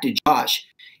 But back to Josh,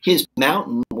 his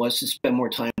mountain was to spend more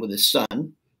time with his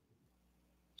son.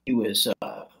 He was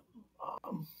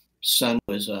son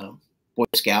was a Boy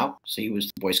Scout, so he was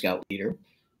the Boy Scout leader.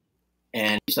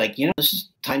 And he's like,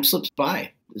 time slips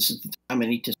by. This is the time I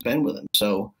need to spend with him.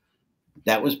 So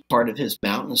that was part of his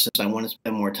mountain. Says, I want to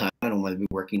spend more time. I don't want to be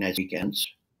working nights, weekends.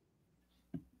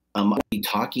 I'll be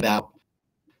talking about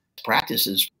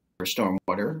practices for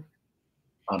stormwater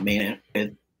management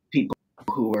with people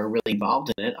who are really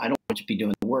involved in it. I don't want to be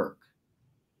doing the work.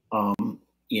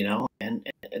 And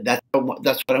that's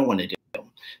what I want to do.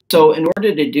 So in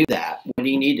order to do that, what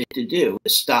he needed to do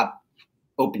is stop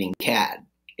opening CAD.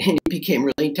 And it became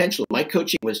really intentional. My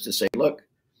coaching was to say, look,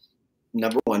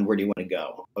 number one, where do you want to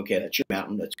go? Okay, that's your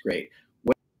mountain. That's great.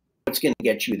 What's going to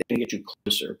get you? They're going to get you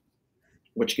closer.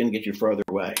 What's going to get you further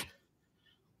away?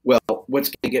 Well, what's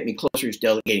going to get me closer is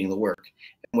delegating the work.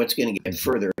 And what's going to get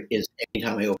further is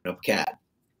anytime I open up CAD.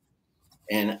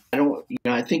 And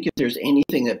I think if there's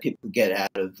anything that people get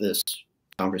out of this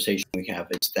conversation we have,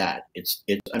 it's that. It's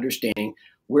understanding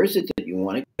where is it that you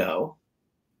want to go,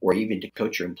 or even to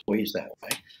coach your employees that way.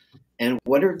 And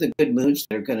what are the good moves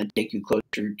that are going to take you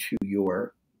closer to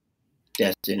your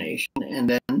destination? And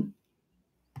then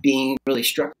being really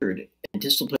structured and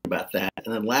disciplined about that.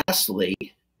 And then lastly,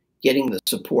 getting the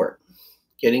support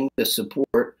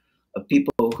of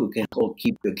people who can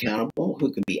keep you accountable,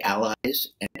 who can be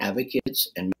allies and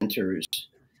advocates and mentors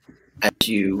as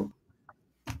you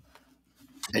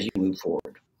move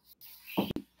forward.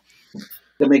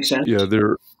 That makes sense? Yeah,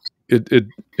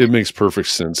 it makes perfect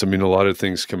sense. I mean, a lot of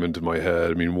things come into my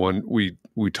head. I mean, one, we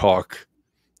talk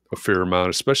a fair amount,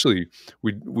 especially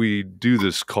we do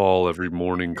this call every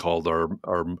morning called our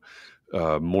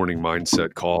morning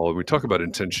mindset call, and we talk about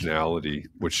intentionality,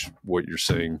 which what you're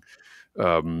saying,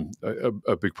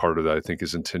 a big part of that I think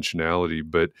is intentionality.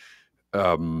 But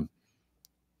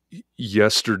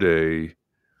yesterday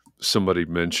somebody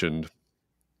mentioned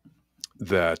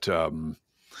that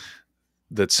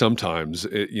that sometimes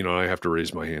I have to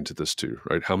raise my hand to this too,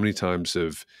 right? How many times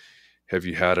have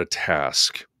you had a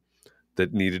task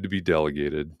that needed to be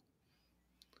delegated,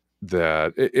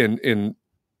 that and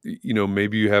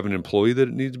maybe you have an employee that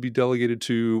it needs to be delegated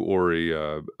to, or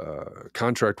a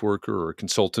contract worker or a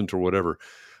consultant or whatever,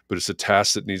 but it's a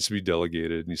task that needs to be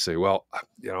delegated, and you say, well,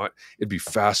 it'd be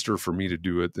faster for me to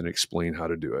do it than explain how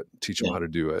to do it, teach them how to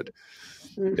do it.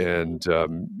 and,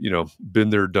 been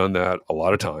there, done that a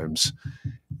lot of times.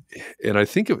 And I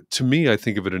think of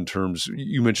it in terms,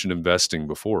 you mentioned investing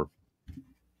before.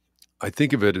 I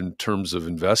think of it in terms of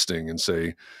investing and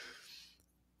say,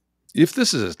 if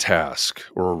this is a task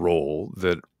or a role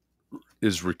that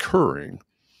is recurring,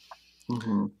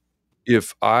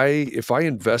 if I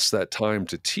invest that time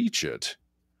to teach it,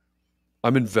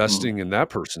 I'm investing in that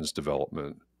person's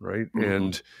development, right?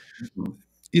 And,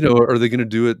 are they going to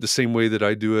do it the same way that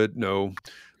I do it? No.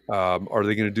 Are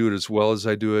they going to do it as well as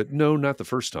I do it? No, not the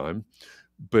first time.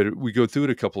 But we go through it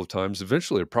a couple of times.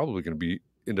 Eventually, they're probably going to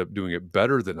end up doing it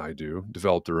better than I do,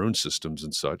 develop their own systems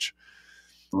and such.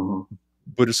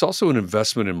 But it's also an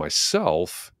investment in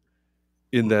myself,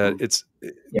 in that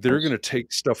they're going to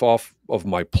take stuff off of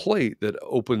my plate that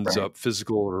opens up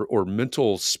physical or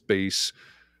mental space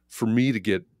for me to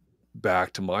get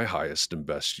back to my highest and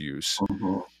best use.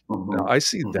 Now, I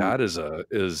see that as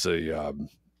a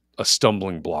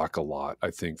stumbling block a lot,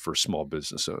 I think, for small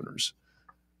business owners.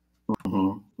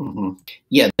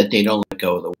 Yeah, that they don't let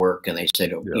go of the work and they say, I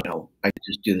can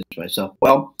just do this myself.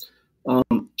 Well,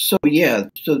 so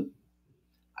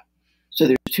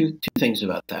there's two things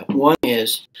about that. One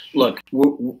is, look,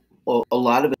 a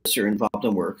lot of us are involved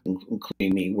in work,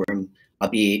 including me, where I'll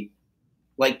be,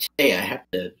 like today, I have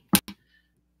to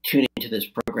tune into this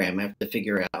program. I have to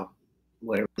figure out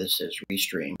whatever this is,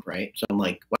 Restream, right? So I'm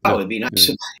like, wow, it'd be nice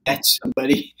if I had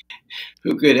somebody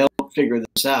who could help figure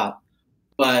this out.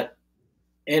 But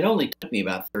it only took me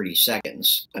about 30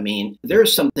 seconds. I mean, there are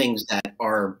some things that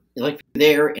are like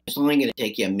there, it's only going to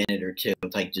take you a minute or two.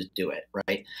 It's like, just do it,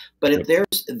 right? But if there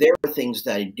are things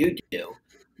that I do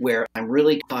where I'm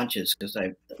really conscious,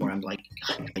 where I'm like,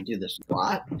 God, I do this a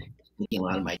lot, it's taking a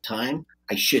lot of my time.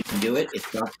 I shouldn't do it.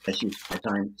 It's not best use of my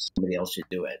time. Somebody else should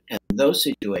do it. And those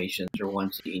situations are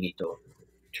ones that you need to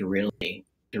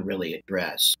really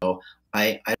address. So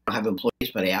I don't have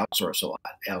employees, but I outsource a lot.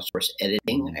 I outsource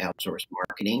editing. I outsource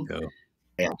marketing.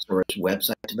 I outsource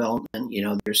website development.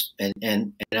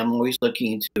 And I'm always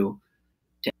looking to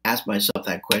ask myself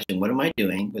that question: what am I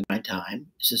doing with my time?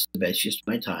 Is this the best use of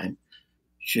my time?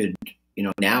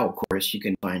 Now of course you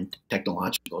can find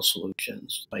technological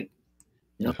solutions like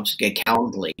just get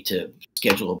Calendly to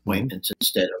schedule appointments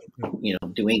instead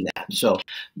of doing that. So,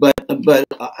 but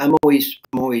I'm always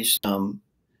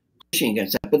pushing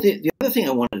against that. But the other thing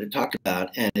I wanted to talk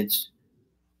about, and it's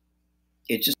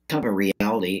just kind of a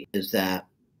reality, is that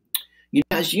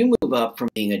as you move up from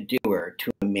being a doer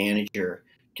to a manager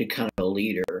to kind of a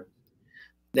leader,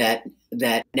 that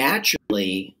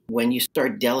naturally when you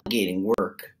start delegating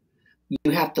work,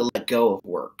 you have to let go of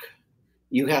work.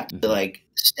 You have to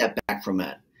step back from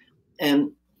it.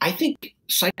 And I think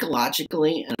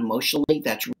psychologically and emotionally,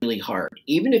 that's really hard.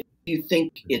 Even if you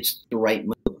think it's the right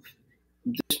move,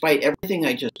 despite everything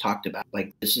I just talked about,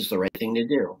 like this is the right thing to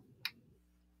do,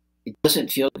 it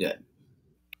doesn't feel good.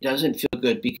 It doesn't feel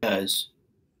good because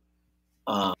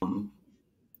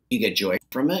you get joy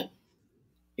from it.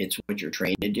 It's what you're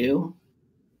trained to do.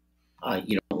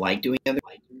 You don't like doing other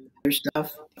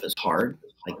stuff. It's hard,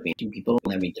 like managing people,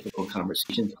 having difficult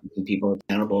conversations, keeping people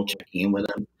accountable, checking in with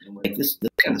them. Like this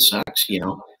kind of sucks.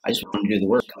 I just want to do the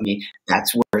work. I mean,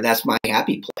 that's my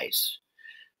happy place.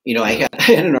 I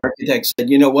had an architect said,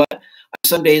 you know what?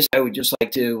 Some days I would just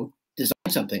like to design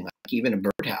something like even a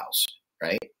birdhouse,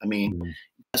 right? I mean,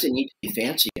 it doesn't need to be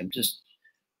fancy. I'm just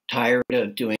tired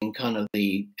of doing kind of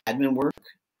the admin work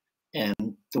and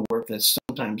the work that's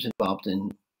sometimes involved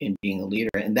in being a leader.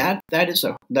 And that's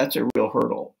a real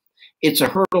hurdle. It's a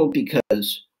hurdle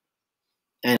because,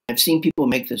 and I've seen people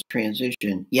make this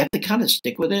transition, you have to kind of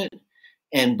stick with it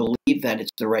and believe that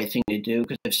it's the right thing to do.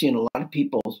 Because I've seen a lot of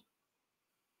people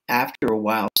after a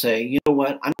while say, you know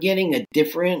what, I'm getting a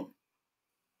different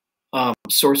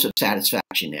source of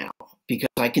satisfaction now because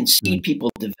I can see people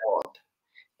develop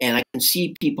and I can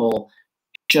see people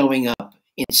showing up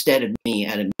instead of me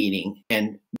at a meeting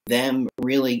and them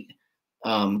really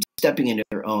stepping into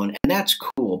their own. And that's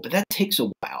cool, but that takes a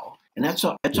while. And that's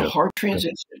a hard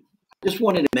transition. I just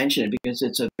wanted to mention it because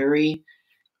it's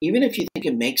even if you think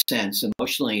it makes sense,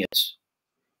 emotionally,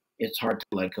 it's hard to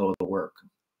let go of the work.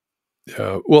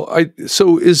 Yeah. Well,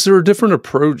 so is there a different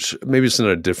approach? Maybe it's not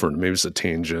a different, maybe it's a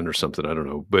tangent or something. I don't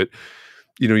know. But,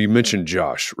 you mentioned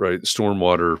Josh, right?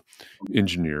 Stormwater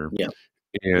engineer. Yeah.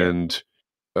 And,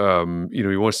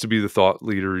 he wants to be the thought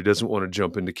leader. He doesn't want to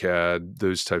jump into CAD,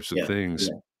 those types of things.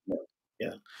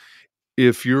 Yeah.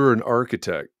 If you're an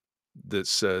architect that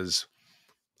says,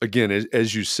 again,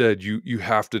 as you said, you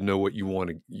have to know what you want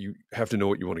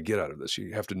to get out of this.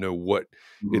 You have to know what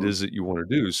it is that you want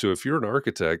to do. So if you're an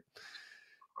architect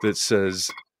that says,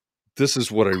 this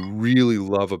is what I really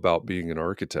love about being an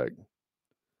architect.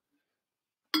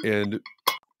 And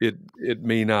it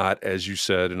may not, as you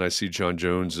said, and I see John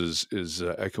Jones is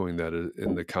echoing that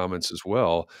in the comments as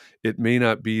well. It may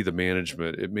not be the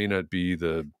management. It may not be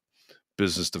the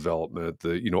business development,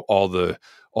 all the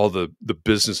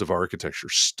business of architecture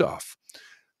stuff.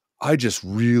 I just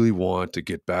really want to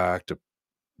get back to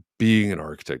being an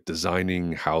architect,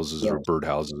 designing houses or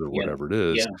birdhouses or whatever it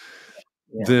is.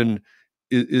 Then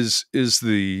is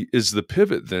the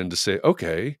pivot then to say,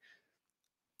 okay,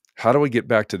 how do I get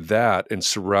back to that and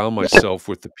surround myself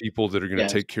with the people that are going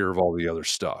to take care of all the other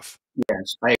stuff?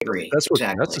 Yes, I agree. That's what's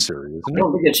exactly. necessary, isn't I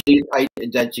don't think it's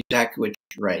that's exactly what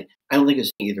you're right. I don't think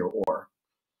it's either or.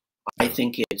 I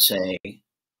think it's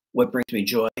what brings me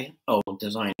joy? Oh,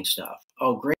 designing stuff.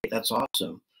 Oh, great, that's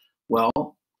awesome.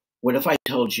 Well, what if I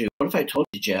told you,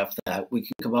 Jeff, that we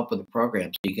can come up with a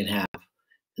program so you can have,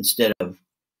 instead of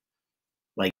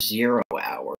like 0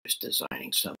 hours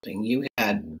designing something, you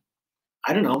had,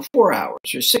 I don't know, 4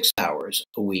 hours or 6 hours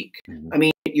a week. I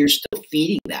mean, you're still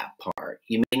feeding that part.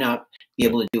 You may not be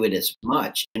able to do it as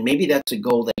much. And maybe that's a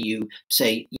goal that you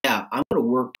say, yeah, I'm going to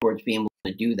work towards being able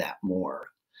to do that more.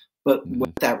 But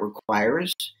what that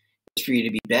requires is for you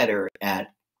to be better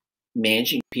at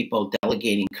managing people,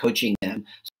 delegating, coaching them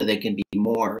so they can be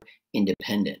more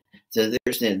independent. So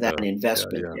there's that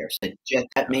investment there. So Jeff,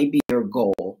 that may be your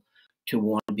goal, to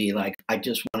want to be like, I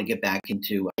just want to get back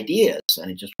into ideas and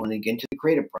I just want to get into the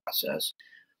creative process.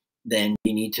 Then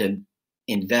you need to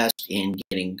invest in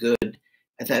getting good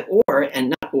at that,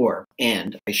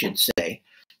 and I should say,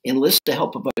 enlist the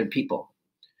help of other people,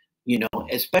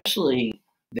 especially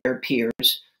their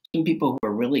peers. Some people who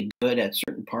are really good at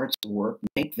certain parts of work,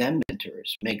 make them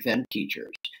mentors, make them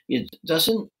teachers. It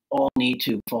doesn't all need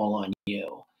to fall on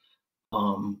you.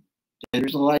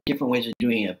 There's a lot of different ways of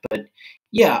doing it, but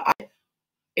yeah,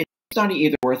 it's not an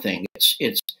either or thing. It's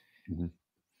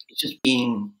just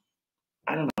being,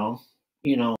 I don't know,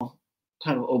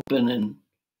 kind of open and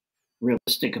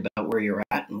realistic about where you're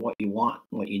at and what you want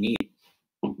and what you need.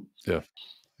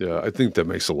 Yeah, I think that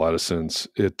makes a lot of sense.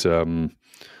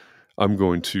 I'm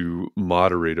going to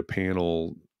moderate a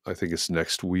panel, I think it's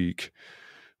next week,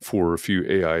 for a few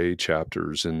AIA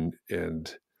chapters, and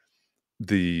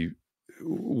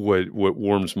what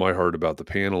warms my heart about the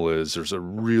panel is there's a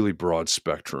really broad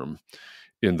spectrum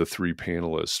in the 3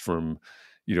 panelists, from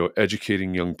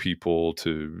educating young people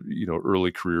to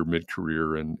early career, mid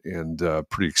career, and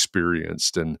pretty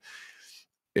experienced, and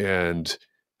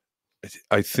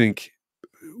I think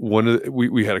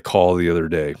we had a call the other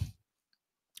day.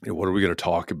 What are we going to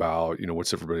talk about?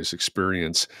 What's everybody's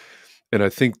experience? And I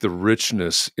think the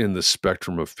richness in the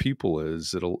spectrum of people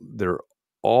is that they're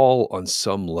all on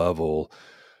some level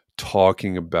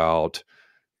talking about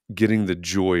getting the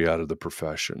joy out of the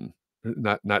profession,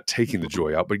 not taking the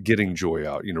joy out, but getting joy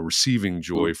out, receiving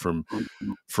joy from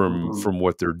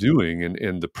what they're doing,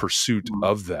 and the pursuit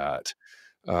of that.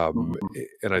 And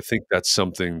I think that's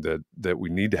something that we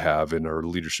need to have in our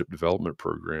leadership development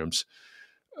programs.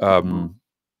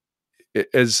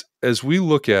 As we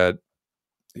look at,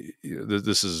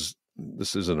 this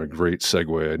isn't a great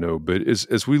segue, I know, but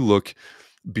as we look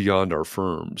beyond our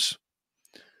firms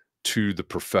to the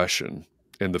profession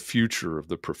and the future of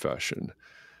the profession,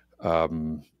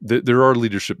 there are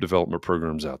leadership development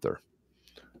programs out there.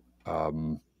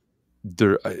 In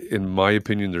my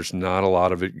opinion, there's not a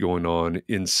lot of it going on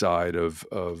inside of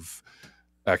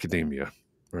academia,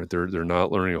 right? They're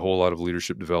not learning a whole lot of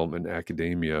leadership development in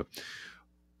academia.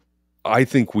 I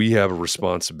think we have a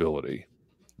responsibility,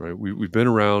 right? We've been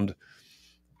around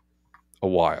a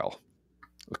while,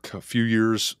 a few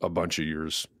years, a bunch of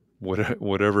years,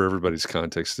 whatever everybody's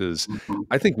context is.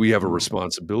 I think we have a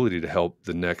responsibility to help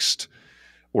the next,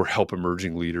 or help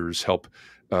emerging leaders, help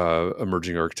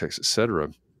emerging architects, et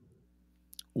cetera.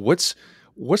 What's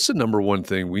the number one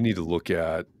thing we need to look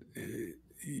at?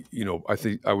 I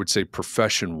think I would say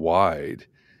profession wide,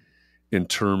 in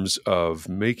terms of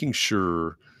making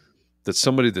sure that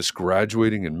somebody that's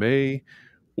graduating in May,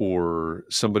 or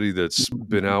somebody that's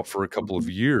been out for a couple of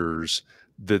years,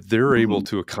 that they're able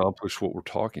to accomplish what we're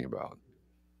talking about.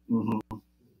 Well,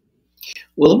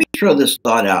 let me throw this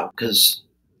thought out, because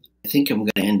I think I'm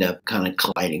going to end up kind of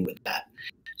colliding with that.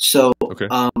 So, okay.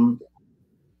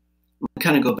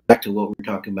 Kind of go back to what we were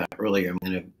talking about earlier. I'm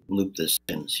going to loop this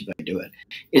in and see if I can do it.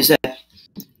 Is that,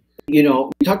 we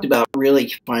talked about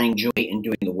really finding joy in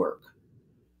doing the work,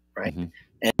 right?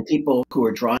 And people who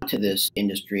are drawn to this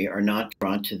industry are not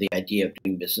drawn to the idea of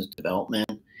doing business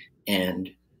development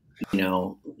and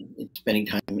spending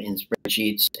time in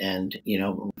spreadsheets and,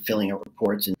 filling out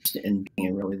reports and being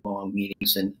in really long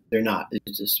meetings. And they're not.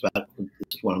 It's just about, this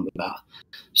is what I'm about.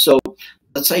 So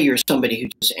let's say you're somebody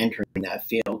who's just entering that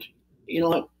field. You know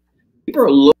what? People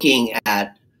are looking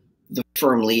at the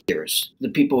firm leaders, the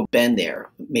people who've been there,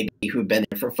 maybe who've been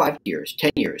there for 5 years,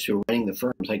 10 years, who are running the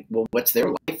firms. Like, well, what's their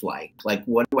life like? Like,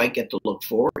 what do I get to look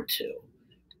forward to?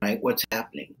 Right? What's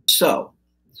happening? So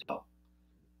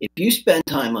if you spend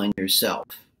time on yourself,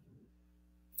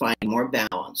 finding more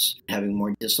balance, having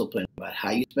more discipline about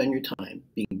how you spend your time,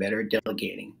 being better at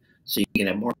delegating, so you can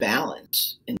have more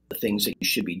balance in the things that you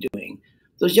should be doing,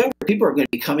 those younger people are going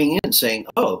to be coming in and saying,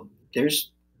 oh,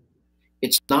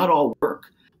 it's not all work.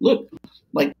 Look,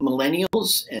 like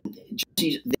millennials and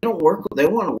they don't work. They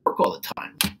want to work all the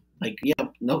time. Like, yeah,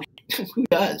 no, who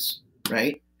does,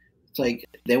 right? It's like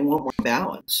they want more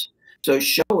balance. So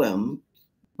show them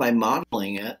by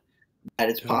modeling it that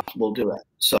it's possible to do it.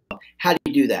 So how do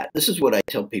you do that? This is what I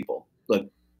tell people. Look,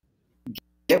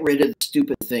 get rid of the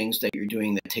stupid things that you're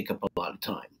doing that take up a lot of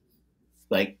time.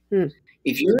 Like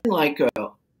if you're in like a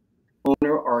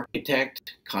owner,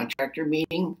 architect, contractor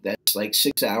meeting that's like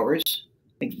 6 hours,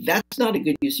 like that's not a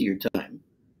good use of your time.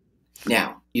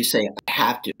 Now, you say, I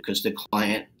have to because the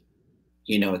client,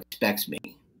 expects me.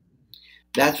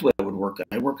 That's what I would work on.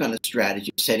 I work on a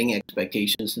strategy, setting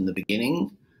expectations in the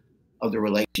beginning of the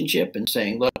relationship and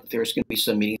saying, look, there's going to be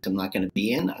some meetings I'm not going to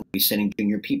be in. I'm going to be sending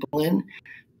junior people in.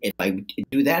 If I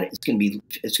do that, it's going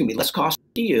to be less cost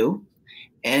to you.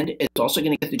 And it's also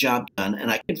going to get the job done,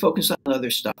 and I can focus on other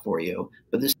stuff for you.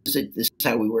 But this is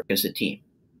how we work as a team.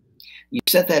 You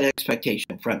set that expectation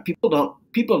in front. People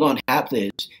don't have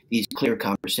these clear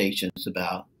conversations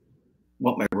about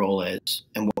what my role is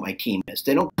and what my team is.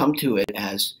 They don't come to it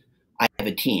as I have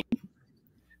a team.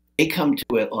 They come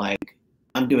to it like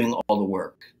I'm doing all the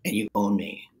work and you own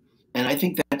me. And I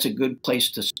think that's a good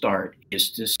place to start.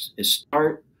 Is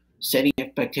start setting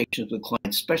expectations with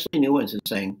clients, especially new ones, and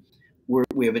saying,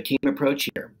 we have a team approach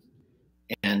here,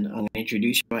 and I'm going to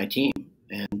introduce you to my team.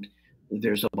 And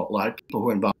there's a lot of people who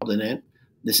are involved in it.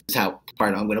 This is how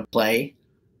part I'm going to play.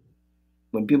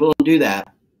 When people don't do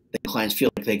that, the clients feel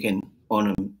like they can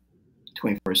own them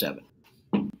 24/7.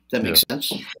 Does that make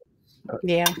sense?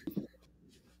 Yeah.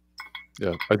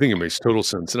 Yeah, I think it makes total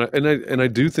sense, and I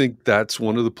do think that's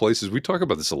one of the places we talk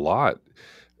about this a lot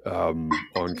on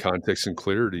context and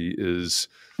clarity is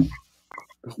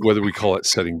whether we call it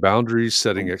setting boundaries,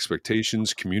 setting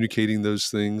expectations, communicating those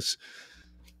things.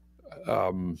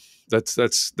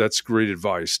 That's great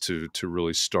advice to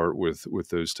really start with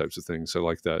those types of things. I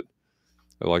like that.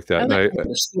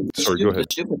 Sorry, go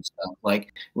ahead. Stupid stuff.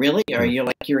 Like, really? Are you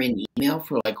like you're in email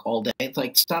for like all day? It's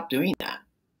like, stop doing that,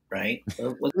 right?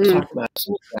 Let's talk about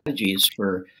some strategies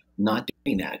for not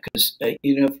doing that, because if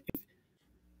you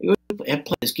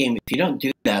play this game, if you don't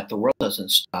do that, the world doesn't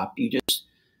stop.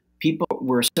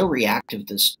 We're so reactive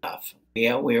to stuff.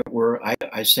 Yeah,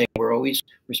 I say we're always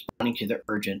responding to the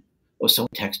urgent. Oh, someone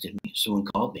texted me, someone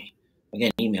called me, I got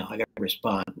an email, I got to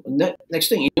respond. Next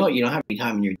thing you know, you don't have any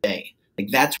time in your day. Like,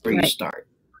 that's where you start.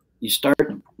 You start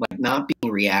like not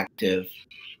being reactive.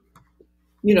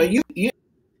 Like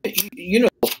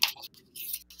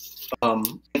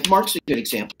Mark's a good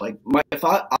example. Like, if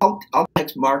I'll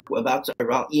text Mark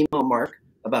email Mark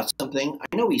about something,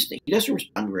 I know he doesn't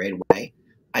respond right away.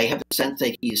 I have a sense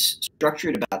that he's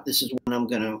structured about, this is when I'm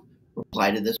going to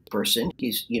reply to this person.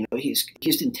 He's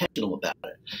intentional about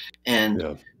it, and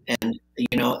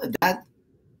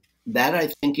that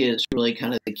I think is really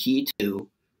kind of the key to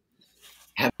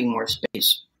having more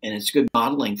space, and it's good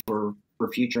modeling for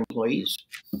future employees.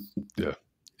 Yeah,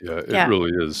 it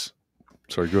really is.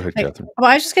 Sorry, go ahead, Katharine. Well,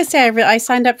 I was just going to say, I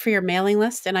signed up for your mailing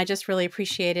list, and I just really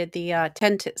appreciated the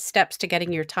 10 steps to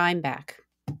getting your time back.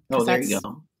 Oh, there you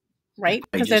go. Right?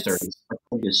 I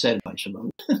just said a bunch of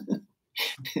them.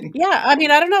 Yeah, I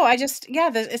mean, I don't know. it's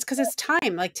because it's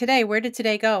time. Like today, where did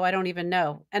today go? I don't even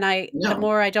know. And the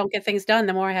more I don't get things done,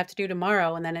 the more I have to do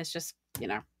tomorrow, and then it's just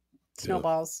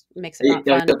snowballs. Makes it not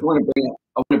fun. I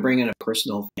want to bring in a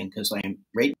personal thing, because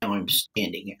right now I'm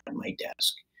standing at my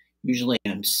desk. Usually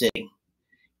I'm sitting.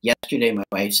 Yesterday, my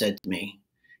wife said to me,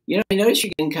 I noticed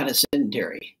you're getting kind of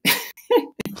sedentary.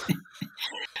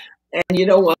 And you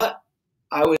know what?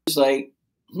 I was like,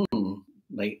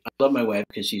 like, I love my wife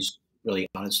because she's really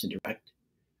honest and direct.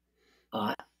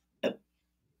 But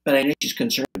I know she's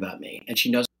concerned about me, and she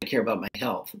knows I care about my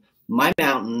health. My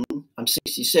mountain, I'm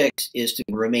 66, is to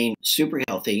remain super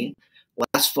healthy.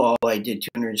 Last fall, I did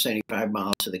 275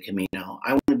 miles to the Camino.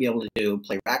 I want to be able to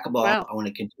play racquetball. Wow. I want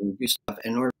to continue to do stuff.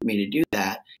 In order for me to do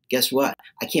that, guess what?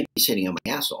 I can't be sitting on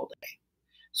my ass all day.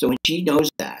 So when she knows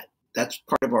that, that's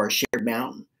part of our shared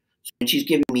mountain. So when she's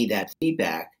giving me that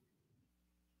feedback,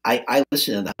 I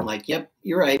listen to that. I'm like, yep,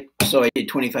 you're right. So I did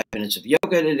 25 minutes of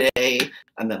yoga today.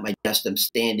 I'm at my desk. I'm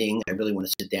standing. I really want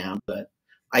to sit down, but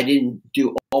I didn't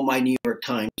do all my New York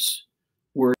Times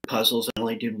word puzzles. I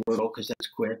only did Wordle because that's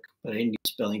quick, but I didn't do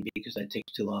spelling bee because that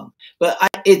takes too long. But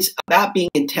it's about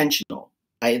being intentional.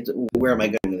 Where am I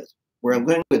going with this? Where I'm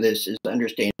going with this is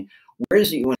understanding where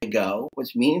is it you want to go,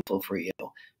 what's meaningful for you,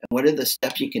 and what are the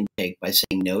steps you can take by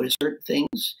saying no to certain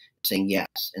things, saying yes,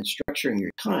 and structuring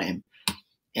your time.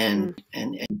 And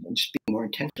just being more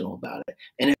intentional about it.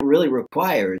 And it really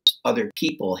requires other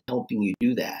people helping you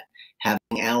do that,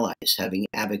 having allies, having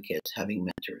advocates, having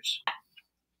mentors.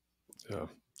 Yeah,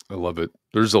 I love it.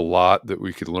 There's a lot that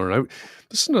we could learn.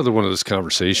 This is another one of those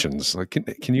conversations. Like,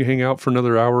 can you hang out for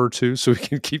another hour or two so we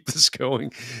can keep this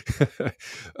going?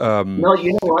 No,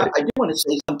 you know what? I do want to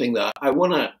say something, though. I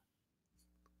want to,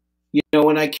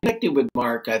 when I connected with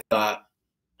Mark, I thought,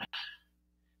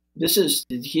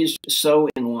 he's so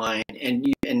in line, and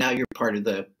now you're part of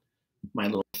my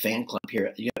little fan club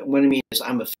here. What I mean is,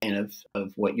 I'm a fan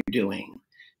of what you're doing,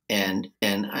 and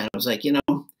I was like,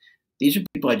 these are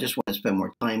people I just want to spend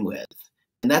more time with,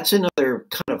 and that's another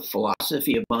kind of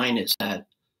philosophy of mine, is that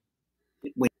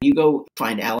when you go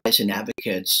find allies and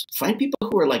advocates, find people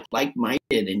who are like-minded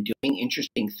and doing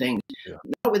interesting things,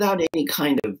 not without any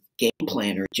kind of game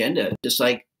plan or agenda, just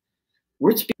like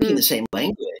we're speaking the same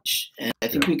language, and I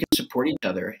think we can support each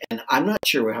other. And I'm not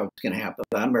sure how it's going to happen,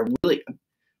 but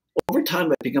over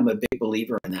time, I've become a big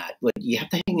believer in that. Like, you have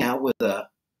to hang out with the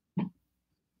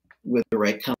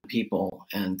right kind of people,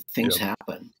 and things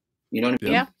happen. You know what I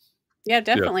mean? Yeah,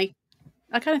 definitely.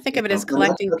 I kind of think of it as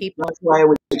collecting people. That's why I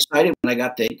was excited when I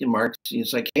got the Mark.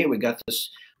 It's like, hey, we got this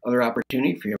other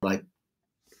opportunity for you. I'm like,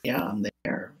 yeah, I'm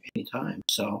there anytime.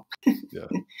 So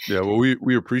yeah. Well,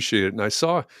 we appreciate it, and I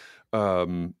saw.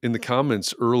 In the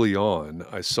comments early on,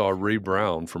 I saw Ray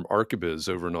Brown from Archibiz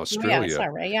over in Australia. I saw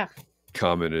Ray,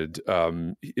 commented.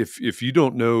 If you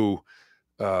don't know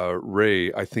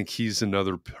Ray, I think he's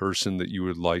another person that you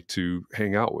would like to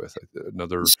hang out with.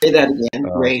 Say that again.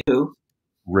 Ray who?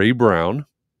 Ray Brown.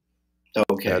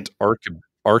 Okay. At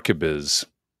Archibiz,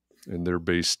 and they're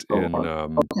based in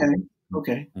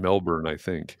Melbourne, I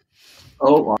think.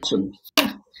 Oh, awesome.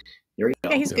 There you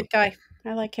go. Yeah, he's a good guy.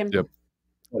 I like him. Yep.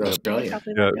 Australia.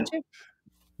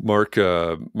 Mark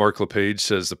LePage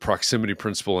says the proximity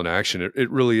principle in action. It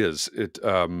really is.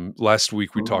 Last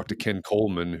week we talked to Ken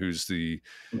Coleman, who's the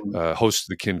host of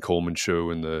the Ken Coleman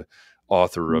Show and the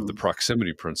author of the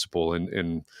proximity principle.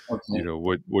 And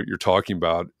what you're talking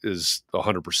about is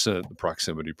 100% the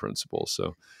proximity principle.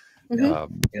 So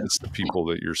it's the people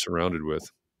that you're surrounded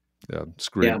with. Yeah, it's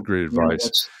great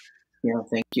advice.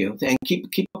 Thank you. And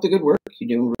keep up the good work.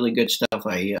 You're doing really good stuff.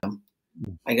 I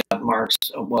got Mark's,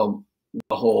 the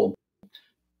whole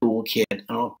toolkit. I don't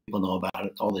know if people know about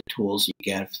it. All the tools you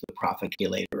get for the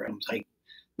Profitulator. I'm like,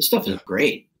 this stuff is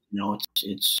great.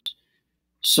 It's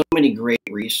so many great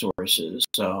resources.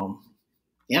 So,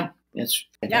 it's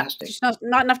fantastic. Just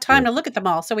not enough time to look at them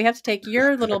all. So we have to take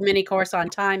your little mini course on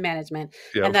time management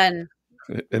and then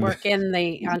work in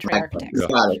the Entree Architects.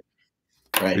 Got it.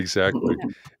 Right. Exactly.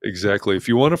 If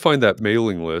you want to find that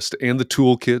mailing list and the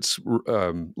toolkits,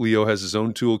 Leo has his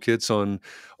own toolkits on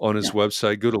his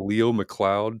website. Go to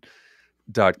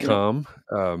leomacleod.com,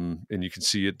 and you can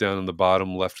see it down in the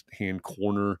bottom left-hand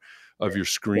corner of your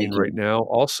screen right now.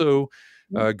 Also,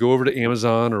 go over to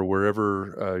Amazon or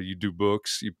wherever you do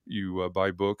books, you buy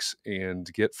books,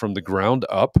 and get From the Ground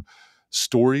Up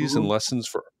stories and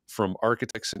lessons from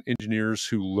architects and engineers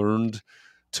who learned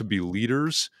to be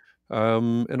leaders.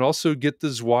 And also get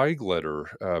the Zweig letter.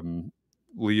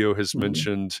 Leo has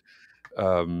mentioned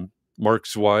Mark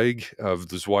Zweig of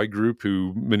the Zweig Group,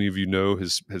 who many of you know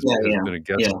has been a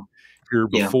guest here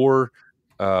before.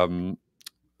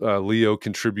 Leo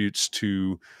contributes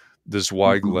to the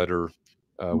Zweig letter,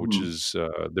 which is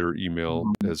their email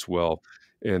as well.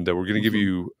 And we're going to give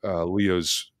you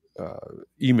Leo's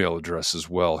email address as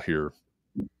well here.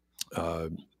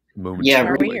 Really reach out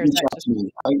to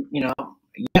me.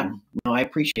 I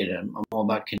appreciate it. I'm all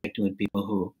about connecting with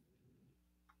people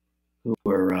who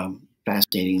are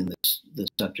fascinating in this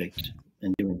subject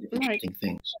and doing interesting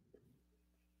things.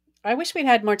 I wish we'd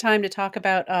had more time to talk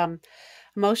about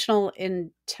emotional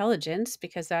intelligence,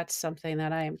 because that's something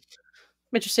that I'm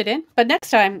interested in. But next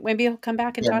time, maybe you'll come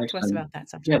back and talk to us about that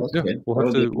subject. Yeah, that's good.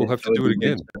 We'll have to do it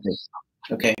again.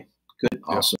 Okay, good,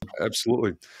 awesome.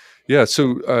 Absolutely. Yeah.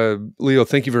 So, Leo,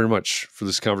 thank you very much for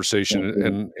this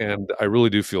conversation. And I really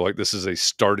do feel like this is a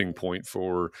starting point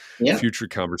for future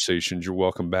conversations. You're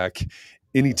welcome back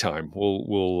anytime.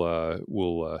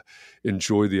 We'll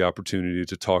enjoy the opportunity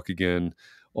to talk again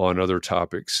on other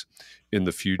topics in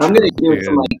the future. I'm going to do it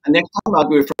for next time. I'll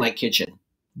do it from my kitchen.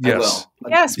 Yes. I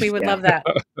will. Yes, we would love that.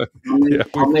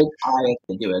 I'll make pie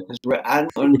to do it, because when I'm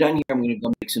done here, I'm going to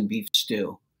go make some beef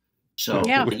stew. So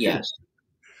yes.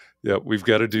 Yeah, we've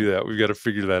got to do that. We've got to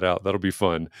figure that out. That'll be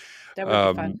fun. That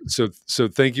would be fun. So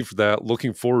thank you for that.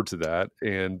 Looking forward to that.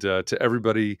 And to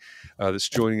everybody that's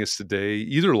joining us today,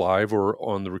 either live or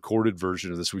on the recorded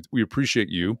version of this, we appreciate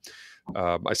you.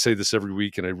 I say this every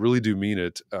week, and I really do mean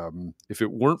it. If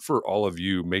it weren't for all of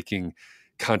you making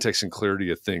Context and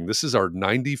Clarity a thing, this is our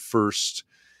 91st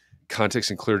Context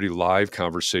and Clarity live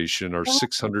conversation, our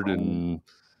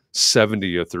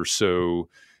 670th or so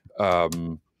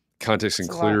Context and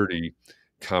Clarity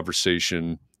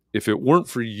conversation. If it weren't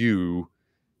for you,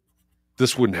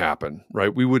 this wouldn't happen,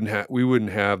 right? We wouldn't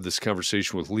have this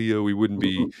conversation with Leo. We wouldn't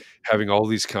be having all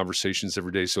these conversations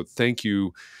every day. So thank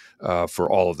you for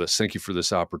all of this. Thank you for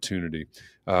this opportunity.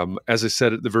 As I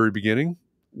said at the very beginning,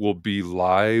 we'll be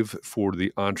live for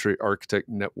the Entre Architect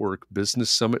Network Business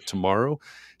Summit tomorrow.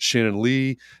 Shannon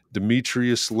Lee,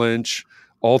 Demetrius Lynch,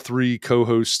 all three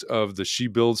co-hosts of the She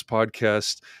Builds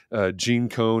podcast, Gene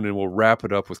Cohn, and we'll wrap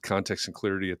it up with Context and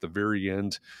Clarity at the very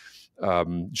end.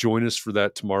 Join us for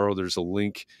that tomorrow. There's a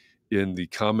link in the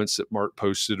comments that Mark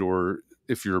posted, or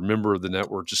if you're a member of the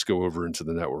network, just go over into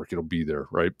the network. It'll be there,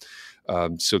 right?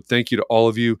 So thank you to all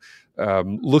of you.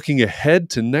 Looking ahead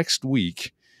to next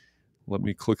week, let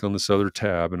me click on this other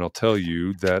tab, and I'll tell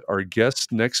you that our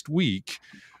guest next week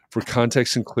for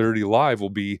Context and Clarity Live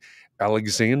will be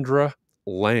Alexandra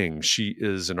Lang. She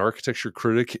is an architecture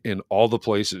critic in all the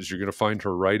places. You're going to find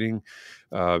her writing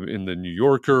in the New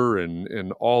Yorker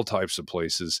and all types of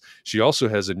places. She also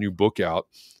has a new book out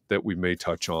that we may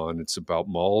touch on. It's about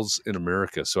malls in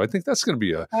America. So I think that's going to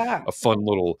be a fun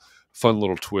little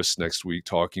twist next week,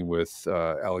 talking with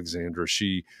Alexandra.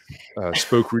 She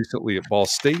spoke recently at Ball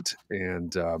State,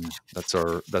 and that's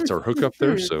our hookup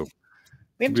there. So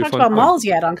we haven't talked about malls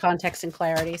yet on Context and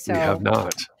Clarity. So we have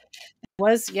not. It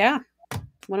was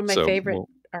one of my favorite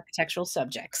architectural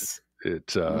subjects.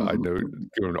 I know,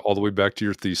 going all the way back to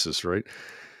your thesis, right?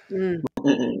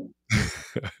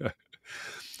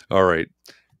 All right.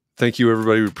 Thank you,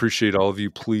 everybody. We appreciate all of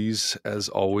you. Please, as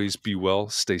always, be well,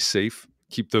 stay safe,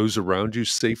 keep those around you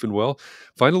safe and well.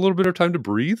 Find a little bit of time to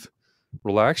breathe,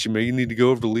 relax. You may need to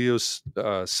go over to Leo's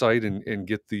site and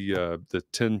get the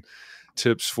 10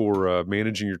 tips for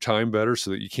managing your time better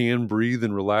so that you can breathe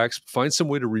and relax. Find some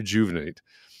way to rejuvenate.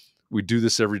 We do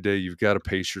this every day. You've got to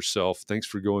pace yourself. Thanks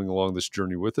for going along this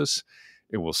journey with us,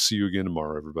 and we'll see you again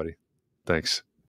tomorrow, everybody. Thanks.